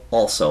all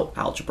also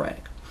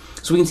algebraic.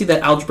 So we can see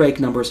that algebraic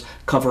numbers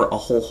cover a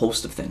whole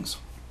host of things.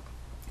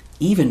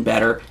 Even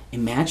better,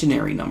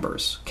 imaginary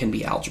numbers can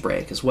be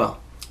algebraic as well.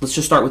 Let's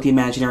just start with the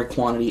imaginary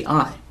quantity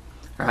I.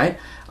 All right?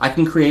 I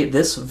can create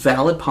this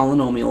valid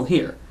polynomial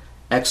here,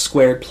 x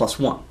squared plus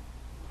 1.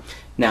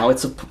 Now,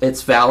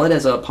 it's valid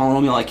as a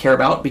polynomial I care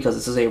about because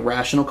this is a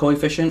rational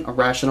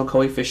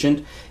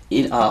coefficient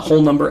in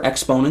whole number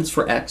exponents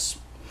for x.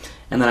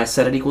 And then I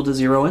set it equal to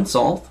 0 and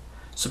solve.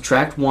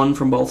 Subtract 1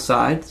 from both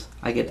sides.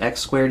 I get x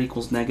squared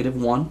equals negative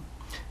 1.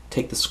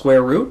 Take the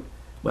square root.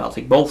 Well, I'll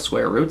take both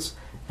square roots.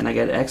 And I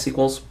get x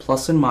equals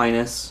plus and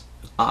minus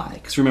I.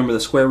 Because remember, the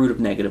square root of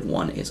negative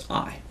 1 is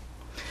I.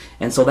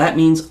 And so that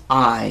means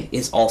I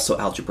is also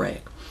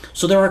algebraic.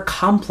 So there are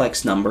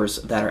complex numbers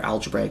that are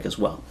algebraic as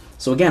well.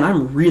 So again,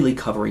 I'm really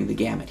covering the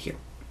gamut here.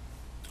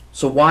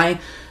 So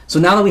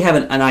now that we have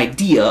an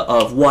idea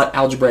of what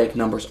algebraic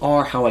numbers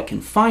are, how I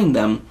can find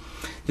them,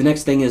 the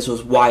next thing is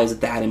why is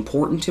it that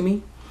important to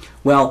me?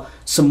 Well,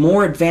 some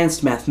more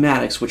advanced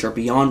mathematics, which are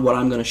beyond what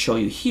I'm going to show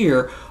you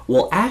here,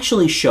 will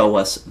actually show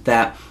us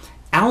that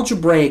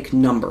algebraic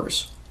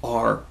numbers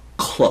are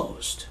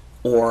closed,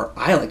 or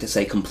I like to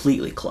say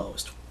completely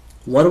closed.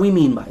 What do we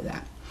mean by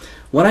that?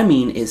 What I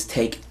mean is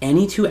take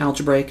any two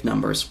algebraic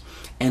numbers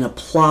and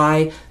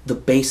apply the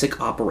basic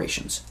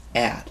operations.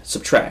 Add,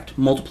 subtract,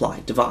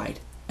 multiply,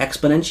 divide,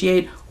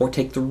 exponentiate, or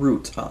take the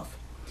root of.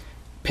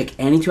 Pick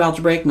any two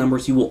algebraic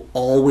numbers, you will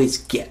always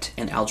get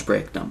an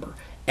algebraic number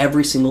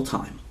every single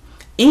time.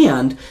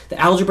 And the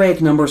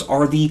algebraic numbers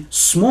are the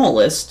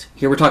smallest.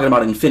 Here we're talking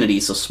about infinity,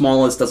 so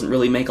smallest doesn't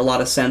really make a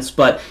lot of sense,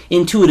 but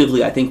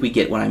intuitively I think we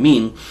get what I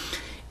mean.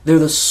 They're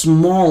the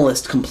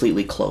smallest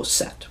completely closed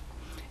set.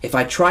 If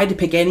I tried to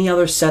pick any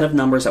other set of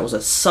numbers that was a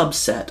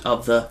subset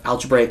of the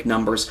algebraic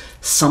numbers,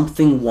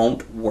 something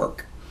won't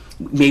work.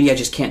 Maybe I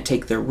just can't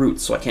take their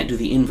roots, so I can't do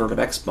the invert of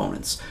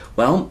exponents.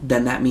 Well,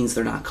 then that means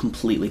they're not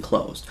completely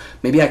closed.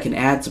 Maybe I can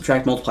add,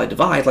 subtract, multiply,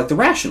 divide, like the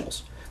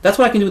rationals. That's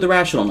what I can do with the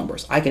rational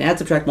numbers. I can add,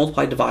 subtract,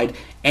 multiply, divide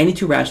any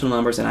two rational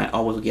numbers, and I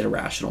always get a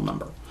rational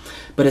number.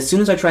 But as soon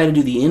as I try to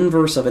do the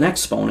inverse of an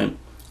exponent,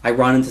 I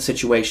run into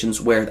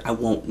situations where I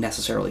won't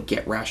necessarily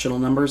get rational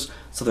numbers,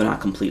 so they're not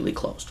completely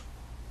closed.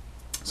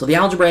 So the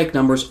algebraic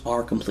numbers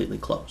are completely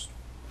closed.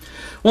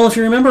 Well, if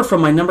you remember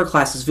from my number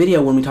classes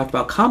video when we talked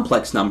about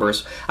complex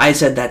numbers, I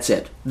said that's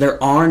it.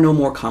 There are no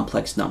more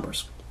complex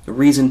numbers. The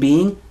reason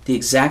being, the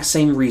exact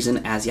same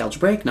reason as the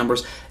algebraic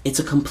numbers, it's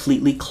a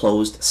completely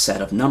closed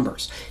set of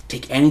numbers.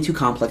 Take any two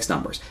complex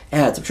numbers,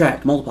 add,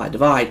 subtract, multiply,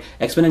 divide,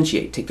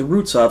 exponentiate, take the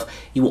roots of,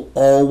 you will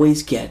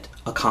always get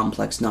a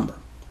complex number.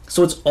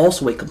 So it's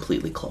also a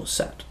completely closed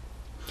set.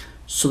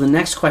 So the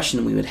next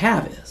question we would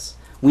have is,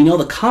 we know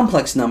the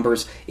complex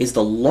numbers is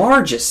the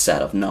largest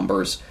set of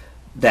numbers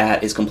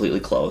that is completely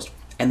closed,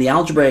 and the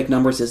algebraic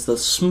numbers is the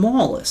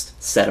smallest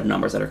set of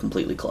numbers that are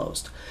completely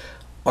closed.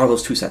 Are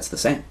those two sets the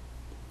same?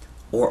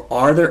 Or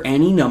are there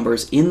any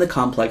numbers in the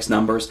complex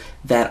numbers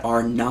that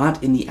are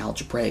not in the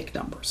algebraic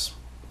numbers?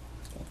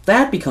 Well,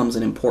 that becomes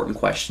an important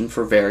question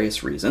for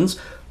various reasons,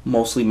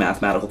 mostly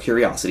mathematical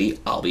curiosity,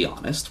 I'll be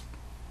honest.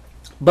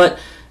 But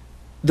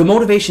the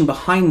motivation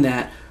behind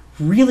that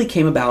really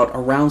came about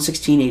around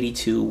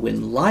 1682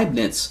 when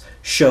Leibniz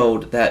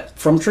showed that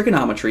from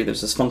trigonometry,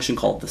 there's this function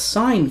called the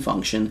sine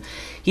function.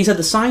 He said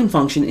the sine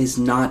function is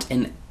not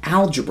an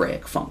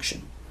algebraic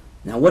function.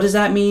 Now, what does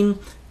that mean?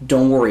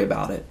 Don't worry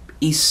about it.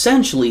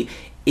 Essentially,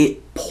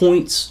 it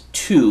points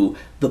to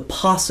the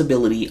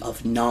possibility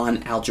of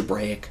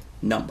non-algebraic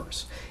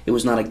numbers. It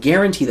was not a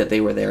guarantee that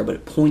they were there, but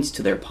it points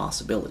to their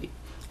possibility.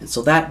 And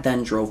so that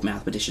then drove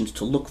mathematicians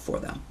to look for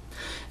them.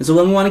 And so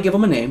then we want to give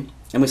them a name,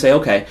 and we say,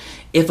 okay,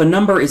 if a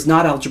number is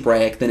not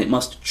algebraic, then it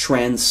must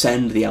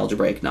transcend the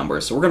algebraic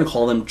numbers. So we're going to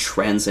call them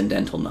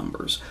transcendental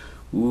numbers.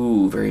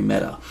 Ooh, very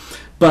meta.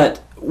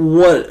 But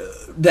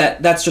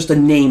that's just a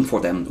name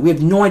for them. We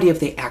have no idea if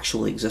they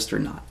actually exist or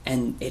not.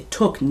 And it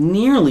took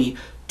nearly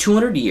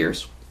 200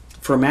 years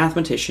for a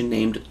mathematician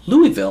named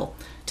Liouville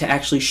to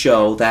actually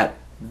show that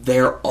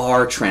there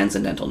are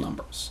transcendental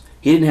numbers.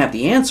 He didn't have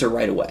the answer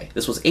right away.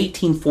 This was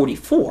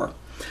 1844.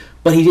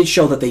 But he did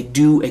show that they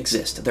do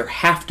exist. There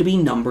have to be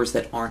numbers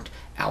that aren't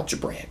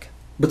algebraic,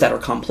 but that are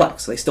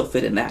complex. They still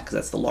fit in that because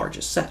that's the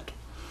largest set.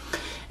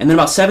 And then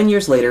about 7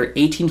 years later,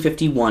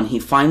 1851, he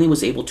finally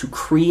was able to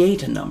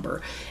create a number,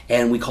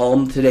 and we call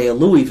him today a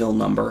Liouville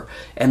number,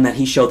 and that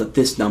he showed that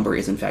this number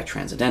is in fact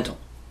transcendental.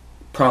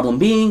 Problem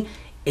being,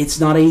 it's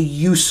not a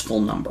useful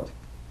number.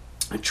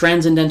 A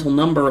transcendental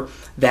number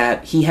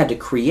that he had to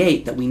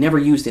create that we never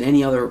used in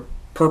any other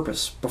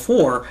purpose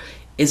before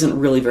isn't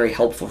really very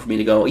helpful for me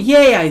to go,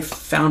 yay, I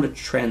found a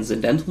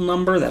transcendental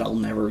number that I'll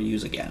never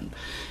use again.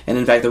 And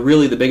in fact,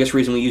 the biggest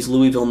reason we use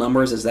Liouville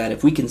numbers is that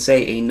if we can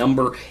say a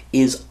number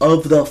is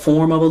of the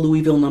form of a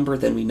Liouville number,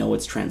 then we know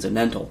it's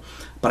transcendental.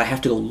 But I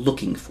have to go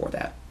looking for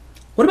that.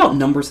 What about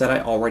numbers that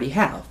I already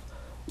have?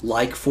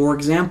 Like, for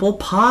example,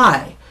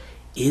 pi.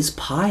 Is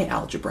pi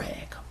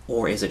algebraic,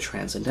 or is it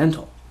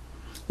transcendental?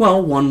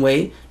 Well, one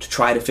way to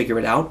try to figure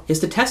it out is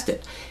to test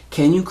it.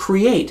 Can you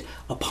create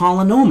a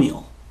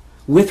polynomial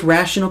with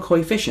rational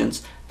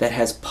coefficients that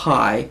has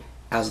pi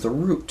as the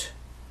root?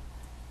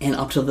 And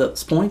up to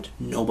this point,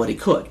 nobody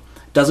could.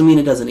 Doesn't mean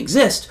it doesn't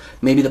exist.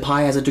 Maybe the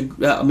pi has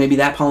maybe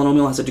that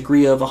polynomial has a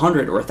degree of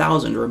 100 or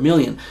 1,000 or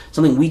 1,000,000,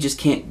 something we just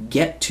can't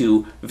get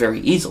to very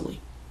easily.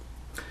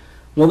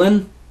 Well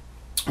then,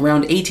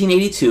 around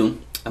 1882,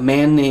 a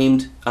man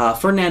named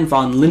Ferdinand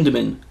von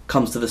Lindemann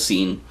comes to the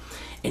scene,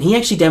 and he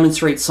actually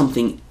demonstrates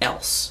something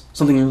else,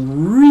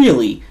 something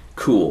really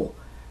cool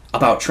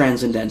about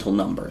transcendental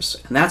numbers.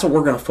 And that's what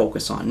we're going to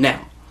focus on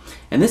now.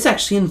 And this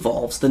actually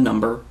involves the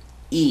number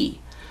e.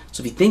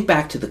 So if you think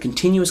back to the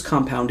continuous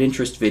compound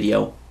interest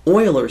video,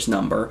 Euler's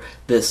number,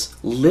 this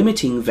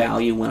limiting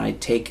value when I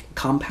take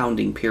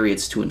compounding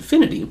periods to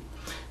infinity,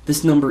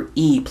 this number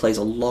e plays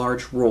a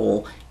large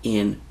role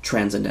in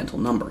transcendental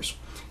numbers.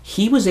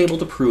 He was able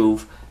to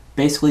prove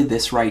basically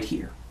this right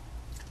here.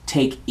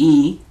 Take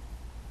e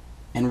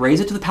and raise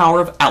it to the power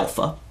of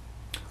alpha,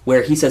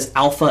 where he says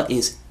alpha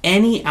is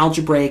any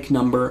algebraic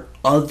number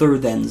other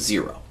than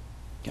 0.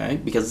 Okay?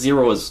 Because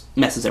 0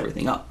 messes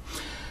everything up.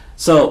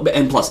 So,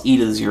 and plus e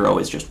to the 0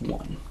 is just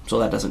 1. So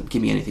that doesn't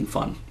give me anything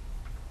fun.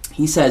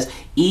 He says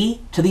e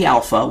to the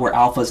alpha, where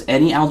alpha is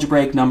any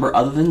algebraic number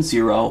other than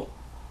 0,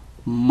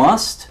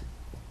 must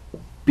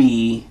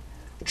be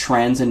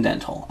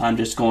transcendental. I'm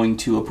just going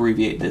to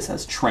abbreviate this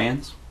as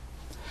trans.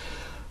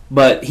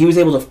 But he was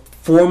able to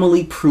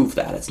formally prove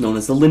that. It's known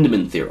as the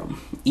Lindemann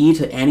theorem. E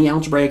to any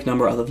algebraic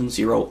number other than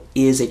 0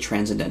 is a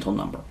transcendental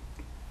number.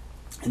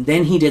 And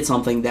then he did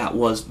something that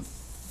was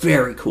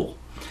very cool.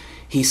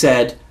 He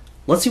said,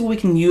 let's see what we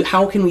can use.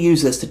 How can we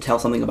use this to tell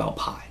something about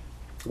pi?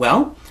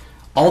 Well,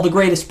 all the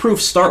greatest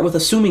proofs start with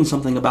assuming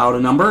something about a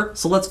number,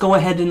 so let's go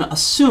ahead and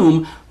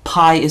assume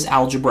pi is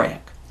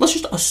algebraic. Let's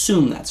just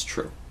assume that's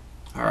true.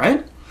 All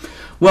right?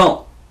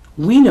 Well,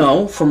 we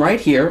know from right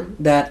here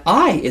that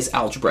I is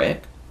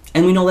algebraic,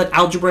 and we know that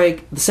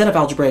the set of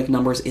algebraic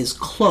numbers is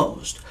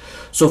closed.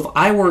 So if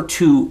I were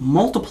to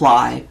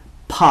multiply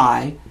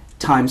pi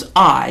times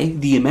I,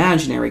 the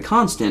imaginary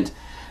constant,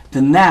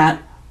 then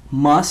that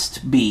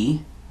must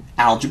be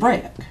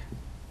algebraic.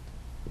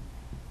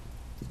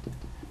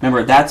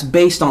 Remember, that's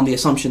based on the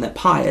assumption that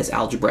pi is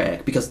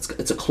algebraic because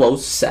it's a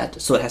closed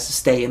set, so it has to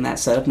stay in that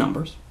set of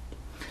numbers.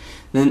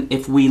 Then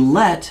if we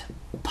let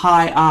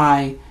pi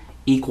I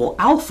equal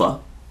alpha,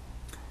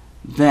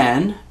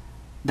 then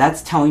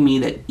that's telling me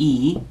that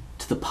e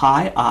to the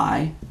pi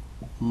I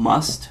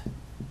must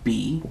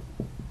be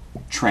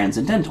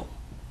transcendental.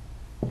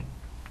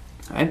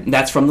 Right?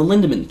 That's from the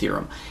Lindemann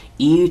theorem.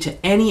 E to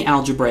any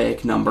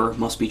algebraic number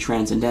must be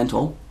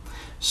transcendental.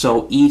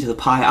 So e to the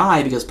pi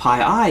I, because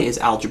pi I is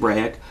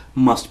algebraic,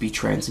 must be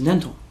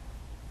transcendental.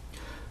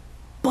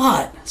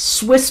 But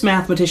Swiss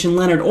mathematician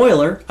Leonhard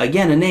Euler,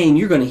 again a name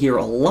you're going to hear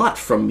a lot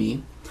from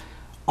me,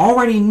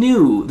 already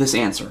knew this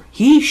answer.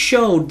 He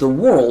showed the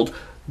world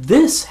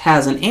this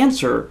has an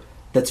answer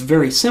that's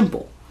very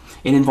simple.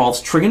 It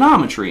involves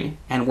trigonometry,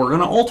 and we're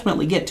going to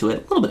ultimately get to it,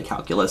 a little bit of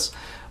calculus,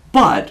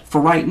 but for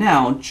right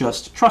now,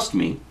 just trust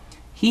me.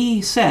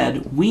 He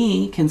said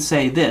we can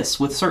say this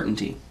with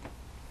certainty.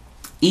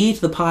 E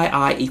to the pi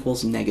I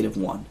equals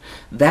 -1.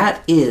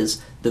 That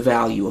is the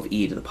value of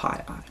e to the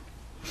pi I.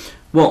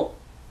 Well,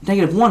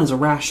 -1 is a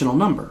rational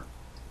number.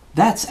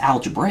 That's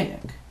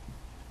algebraic.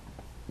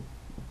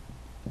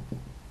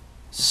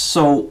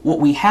 So what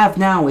we have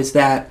now is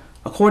that,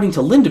 according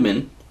to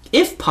Lindemann,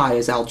 if pi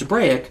is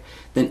algebraic,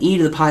 then e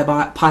to the pi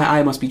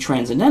I must be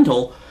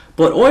transcendental,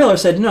 but Euler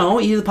said no,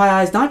 e to the pi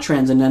I is not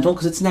transcendental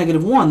because it's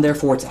 -1,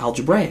 therefore it's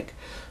algebraic.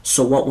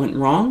 So what went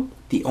wrong?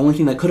 The only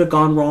thing that could have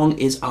gone wrong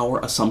is our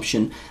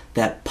assumption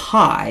that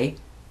pi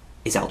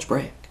is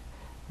algebraic.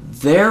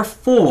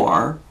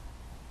 Therefore,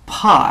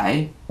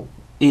 pi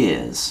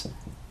is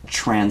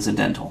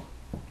transcendental.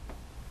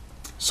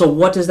 So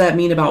what does that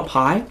mean about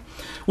pi?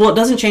 Well, it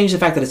doesn't change the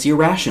fact that it's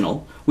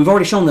irrational. We've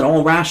already shown that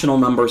all rational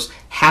numbers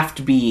have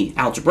to be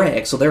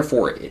algebraic, so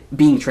therefore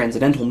being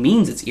transcendental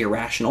means it's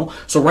irrational.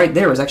 So right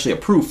there is actually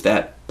a proof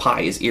that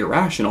pi is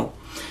irrational.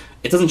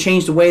 It doesn't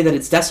change the way that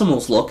its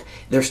decimals look.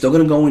 They're still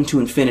going to go into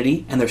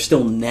infinity, and they're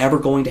still never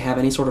going to have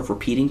any sort of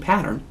repeating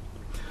pattern.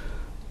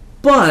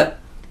 But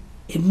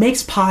it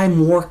makes pi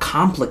more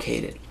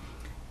complicated.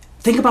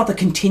 Think about the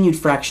continued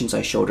fractions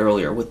I showed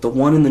earlier with the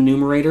 1 in the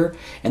numerator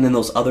and then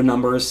those other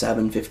numbers,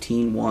 7,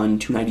 15, 1,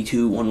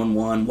 292,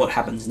 111. What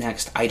happens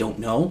next? I don't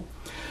know.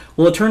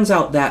 Well, it turns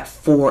out that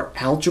for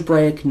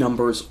algebraic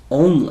numbers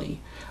only,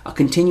 a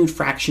continued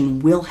fraction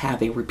will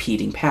have a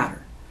repeating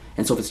pattern.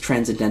 And so if it's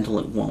transcendental,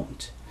 it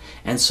won't.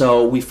 And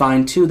so we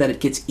find, too, that it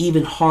gets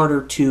even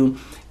harder to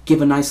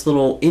give a nice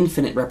little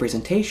infinite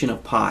representation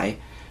of pi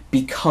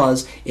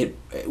because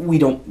we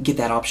don't get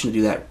that option to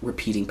do that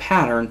repeating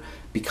pattern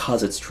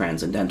because it's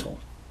transcendental.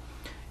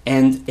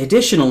 And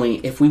additionally,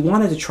 if we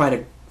wanted to try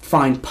to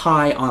find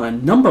pi on a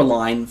number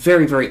line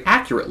very, very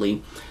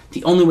accurately,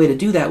 the only way to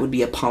do that would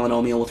be a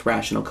polynomial with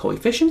rational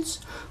coefficients.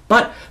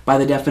 But by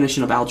the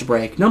definition of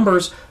algebraic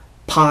numbers,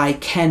 pi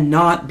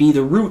cannot be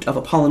the root of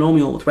a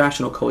polynomial with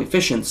rational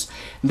coefficients.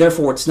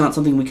 Therefore, it's not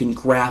something we can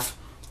graph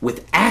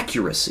with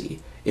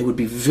accuracy. It would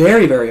be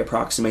very, very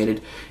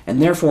approximated,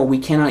 and therefore we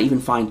cannot even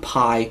find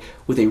pi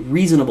with a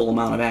reasonable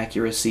amount of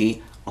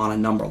accuracy on a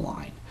number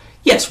line.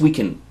 Yes, we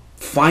can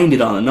find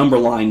it on a number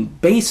line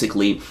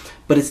basically,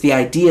 but it's the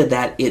idea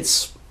that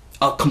it's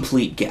a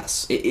complete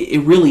guess.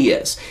 It really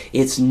is.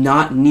 It's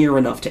not near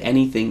enough to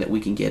anything that we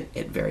can get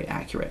it very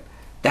accurate.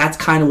 That's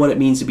kind of what it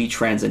means to be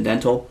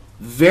transcendental.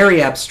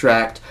 Very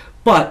abstract,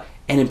 but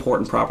an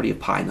important property of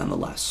pi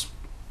nonetheless.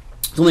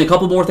 There's only a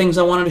couple more things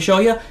I wanted to show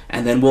you,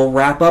 and then we'll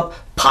wrap up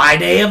Pi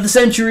Day of the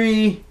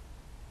Century.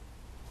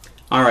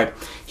 All right,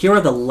 here are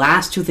the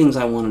last two things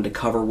I wanted to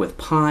cover with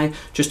pi,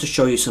 just to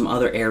show you some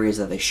other areas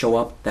that they show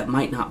up that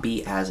might not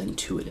be as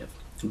intuitive.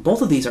 And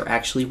both of these are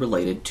actually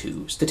related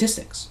to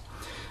statistics.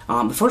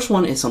 The first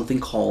one is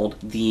something called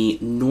the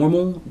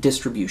normal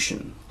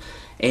distribution.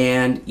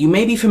 And you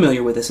may be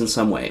familiar with this in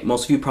some way.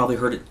 Most of you probably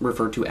heard it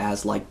referred to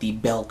as like the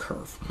bell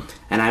curve.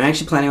 And I'm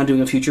actually planning on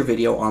doing a future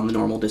video on the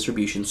normal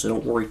distribution, so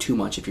don't worry too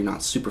much if you're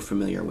not super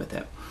familiar with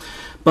it.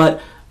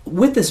 But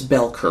with this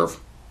bell curve,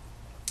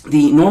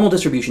 the normal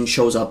distribution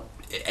shows up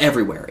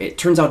everywhere. It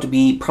turns out to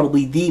be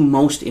probably the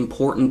most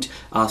important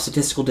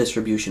statistical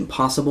distribution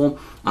possible.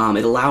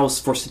 It allows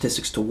for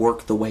statistics to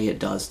work the way it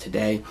does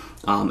today,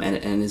 and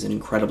is an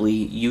incredibly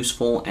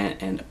useful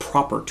and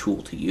proper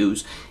tool to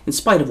use, in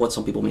spite of what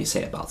some people may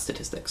say about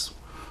statistics.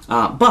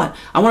 But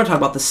I want to talk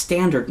about the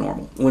standard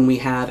normal. When we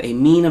have a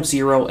mean of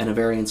 0 and a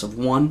variance of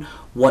 1,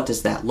 what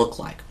does that look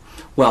like?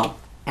 Well,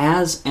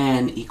 as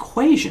an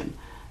equation,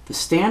 the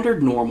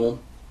standard normal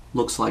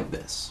looks like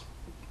this.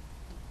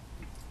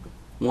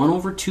 1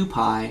 over 2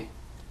 pi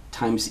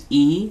times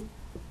e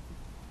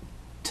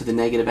to the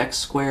negative x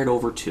squared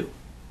over 2.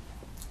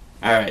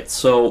 All right,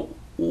 so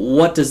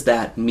what does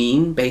that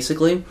mean,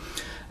 basically?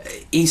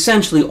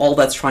 Essentially, all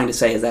that's trying to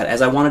say is that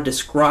as I want to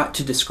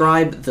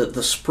describe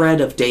the spread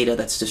of data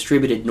that's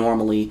distributed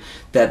normally,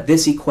 that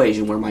this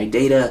equation, where my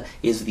data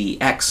is the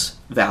x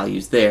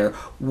values there,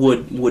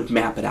 would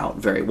map it out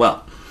very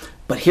well.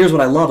 But here's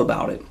what I love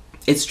about it.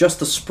 It's just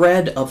the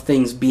spread of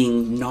things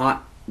being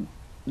not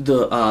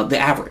the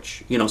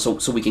average, you know,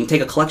 so we can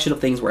take a collection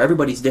of things where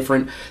everybody's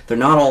different, they're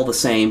not all the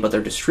same, but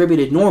they're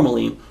distributed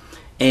normally,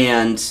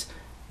 and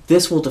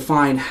this will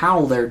define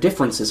how their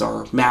differences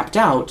are mapped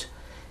out,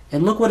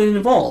 and look what it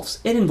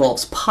involves. It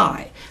involves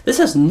pi. This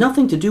has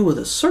nothing to do with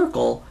a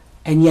circle,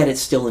 and yet it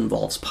still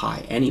involves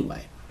pi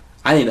anyway.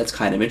 I think that's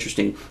kind of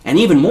interesting. And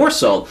even more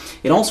so,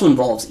 it also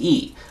involves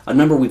e, a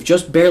number we've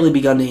just barely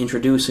begun to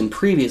introduce in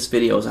previous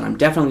videos, and I'm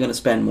definitely going to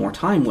spend more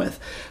time with.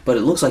 But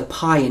it looks like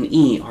pi and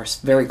e are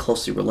very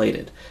closely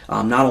related,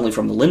 not only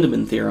from the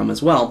Lindemann theorem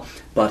as well,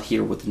 but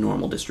here with the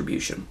normal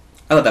distribution.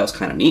 I thought that was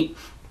kind of neat.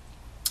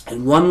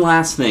 And one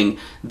last thing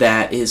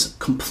that is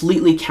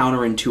completely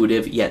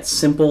counterintuitive, yet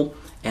simple,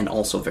 and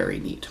also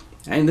very neat.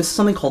 And this is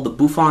something called the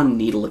Buffon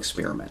needle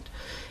experiment.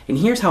 And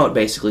here's how it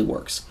basically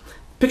works.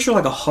 Picture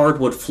like a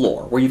hardwood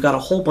floor where you've got a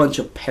whole bunch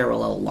of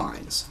parallel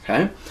lines,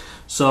 okay?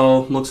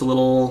 So looks a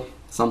little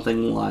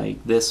something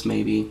like this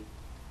maybe.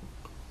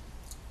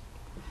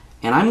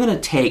 And I'm going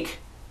to take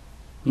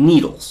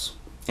needles,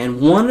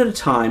 and one at a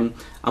time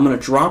I'm going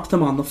to drop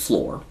them on the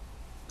floor,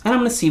 and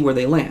I'm going to see where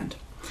they land.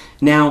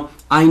 Now,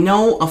 I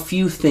know a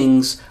few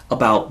things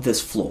about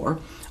this floor.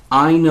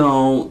 I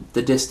know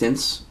the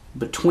distance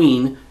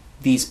between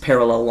these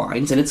parallel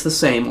lines, and it's the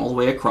same all the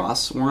way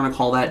across. We're going to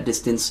call that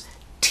distance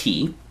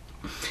t.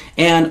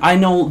 And I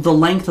know the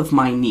length of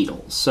my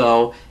needle.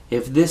 So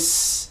if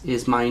this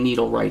is my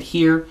needle right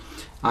here,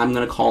 I'm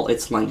going to call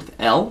its length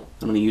L.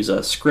 I'm going to use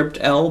a script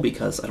L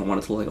because I don't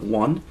want it to look like a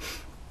 1.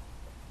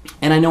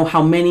 And I know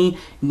how many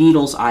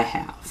needles I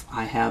have.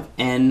 I have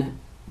n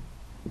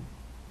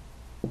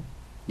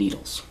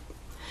needles.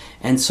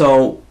 And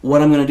so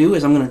what I'm going to do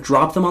is I'm going to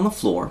drop them on the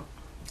floor,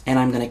 and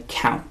I'm going to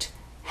count.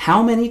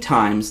 How many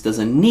times does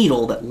a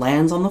needle that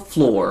lands on the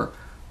floor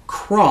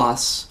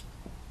cross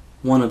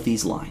one of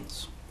these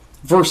lines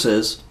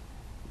versus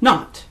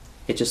not?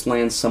 It just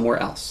lands somewhere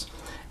else.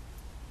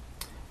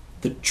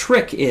 The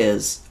trick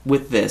is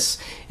with this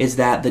is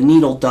that the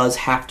needle does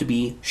have to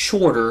be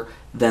shorter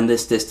than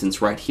this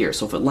distance right here.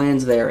 So if it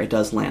lands there, it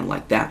does land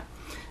like that.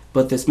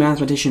 But this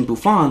mathematician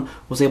Buffon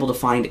was able to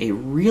find a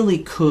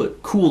really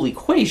cool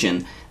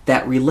equation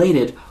that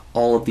related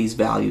all of these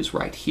values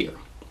right here.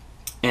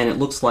 And it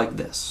looks like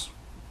this.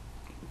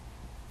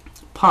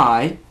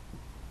 Pi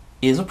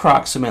is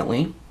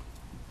approximately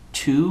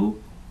 2nl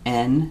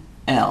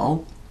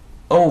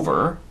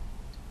over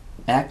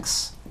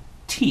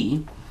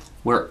xt,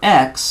 where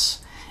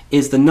x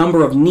is the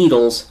number of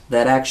needles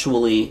that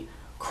actually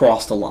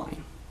crossed a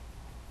line.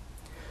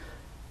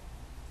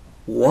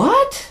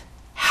 What?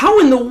 How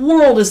in the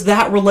world is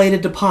that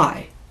related to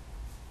pi?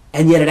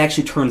 And yet it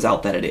actually turns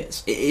out that it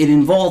is. It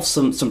involves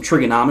some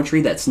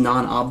trigonometry that's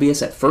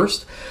non-obvious at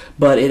first,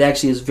 but it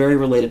actually is very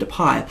related to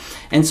pi.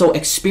 And so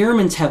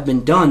experiments have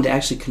been done to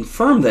actually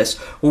confirm this,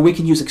 where we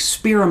can use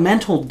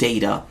experimental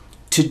data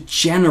to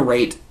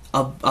generate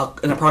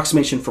an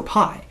approximation for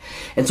pi.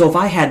 And so if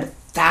I had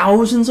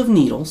thousands of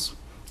needles,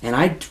 and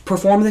I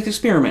perform this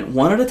experiment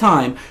one at a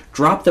time,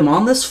 drop them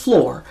on this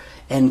floor,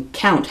 and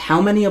count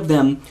how many of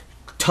them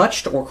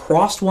touched or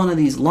crossed one of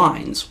these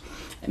lines,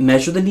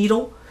 measure the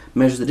needle,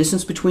 measure the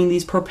distance between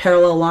these per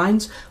parallel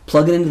lines,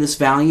 plug it into this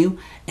value,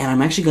 and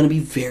I'm actually going to be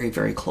very,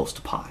 very close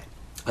to pi.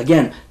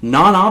 Again,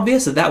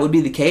 non-obvious that that would be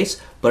the case,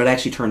 but it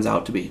actually turns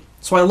out to be.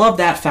 So I love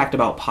that fact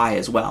about pi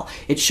as well.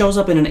 It shows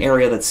up in an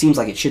area that seems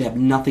like it should have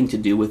nothing to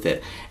do with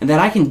it, and that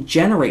I can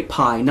generate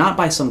pi not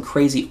by some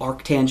crazy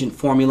arctangent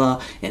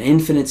formula, an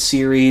infinite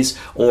series,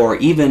 or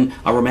even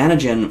a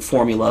Ramanujan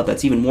formula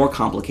that's even more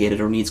complicated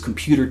or needs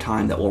computer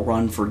time that will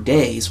run for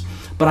days,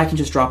 but I can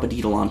just drop a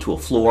needle onto a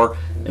floor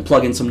and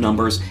plug in some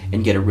numbers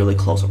and get a really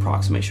close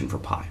approximation for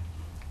pi.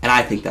 And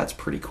I think that's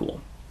pretty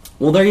cool.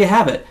 Well, there you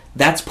have it.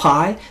 That's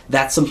pi.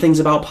 That's some things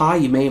about pi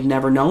you may have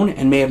never known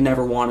and may have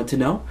never wanted to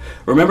know.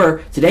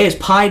 Remember, today is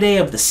Pi Day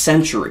of the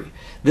century.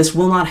 This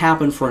will not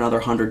happen for another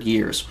 100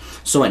 years.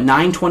 So at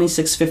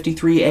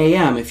 9:26:53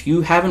 a.m., if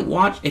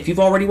you've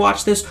already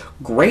watched this,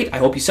 great. I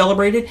hope you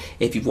celebrated.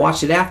 If you've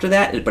watched it after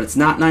that, but it's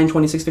not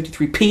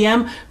 9:26:53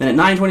 p.m., then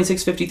at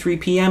 9:26:53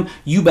 p.m.,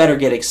 you better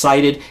get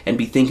excited and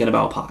be thinking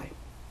about pi.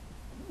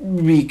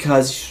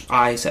 Because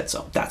I said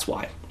so. That's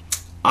why.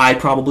 I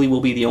probably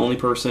will be the only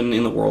person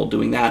in the world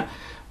doing that,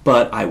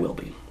 but I will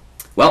be.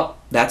 Well,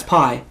 that's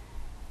pi.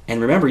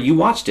 And remember, you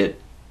watched it.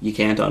 You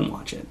can't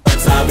unwatch it.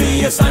 It's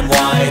obvious I'm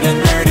wide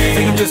and nerdy.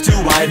 Think I'm just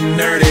too wide and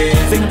nerdy.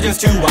 Think I'm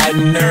just too wide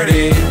and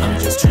nerdy. I'm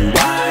just too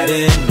wide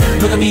and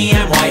nerdy. Look at me,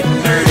 I'm white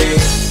and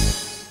nerdy.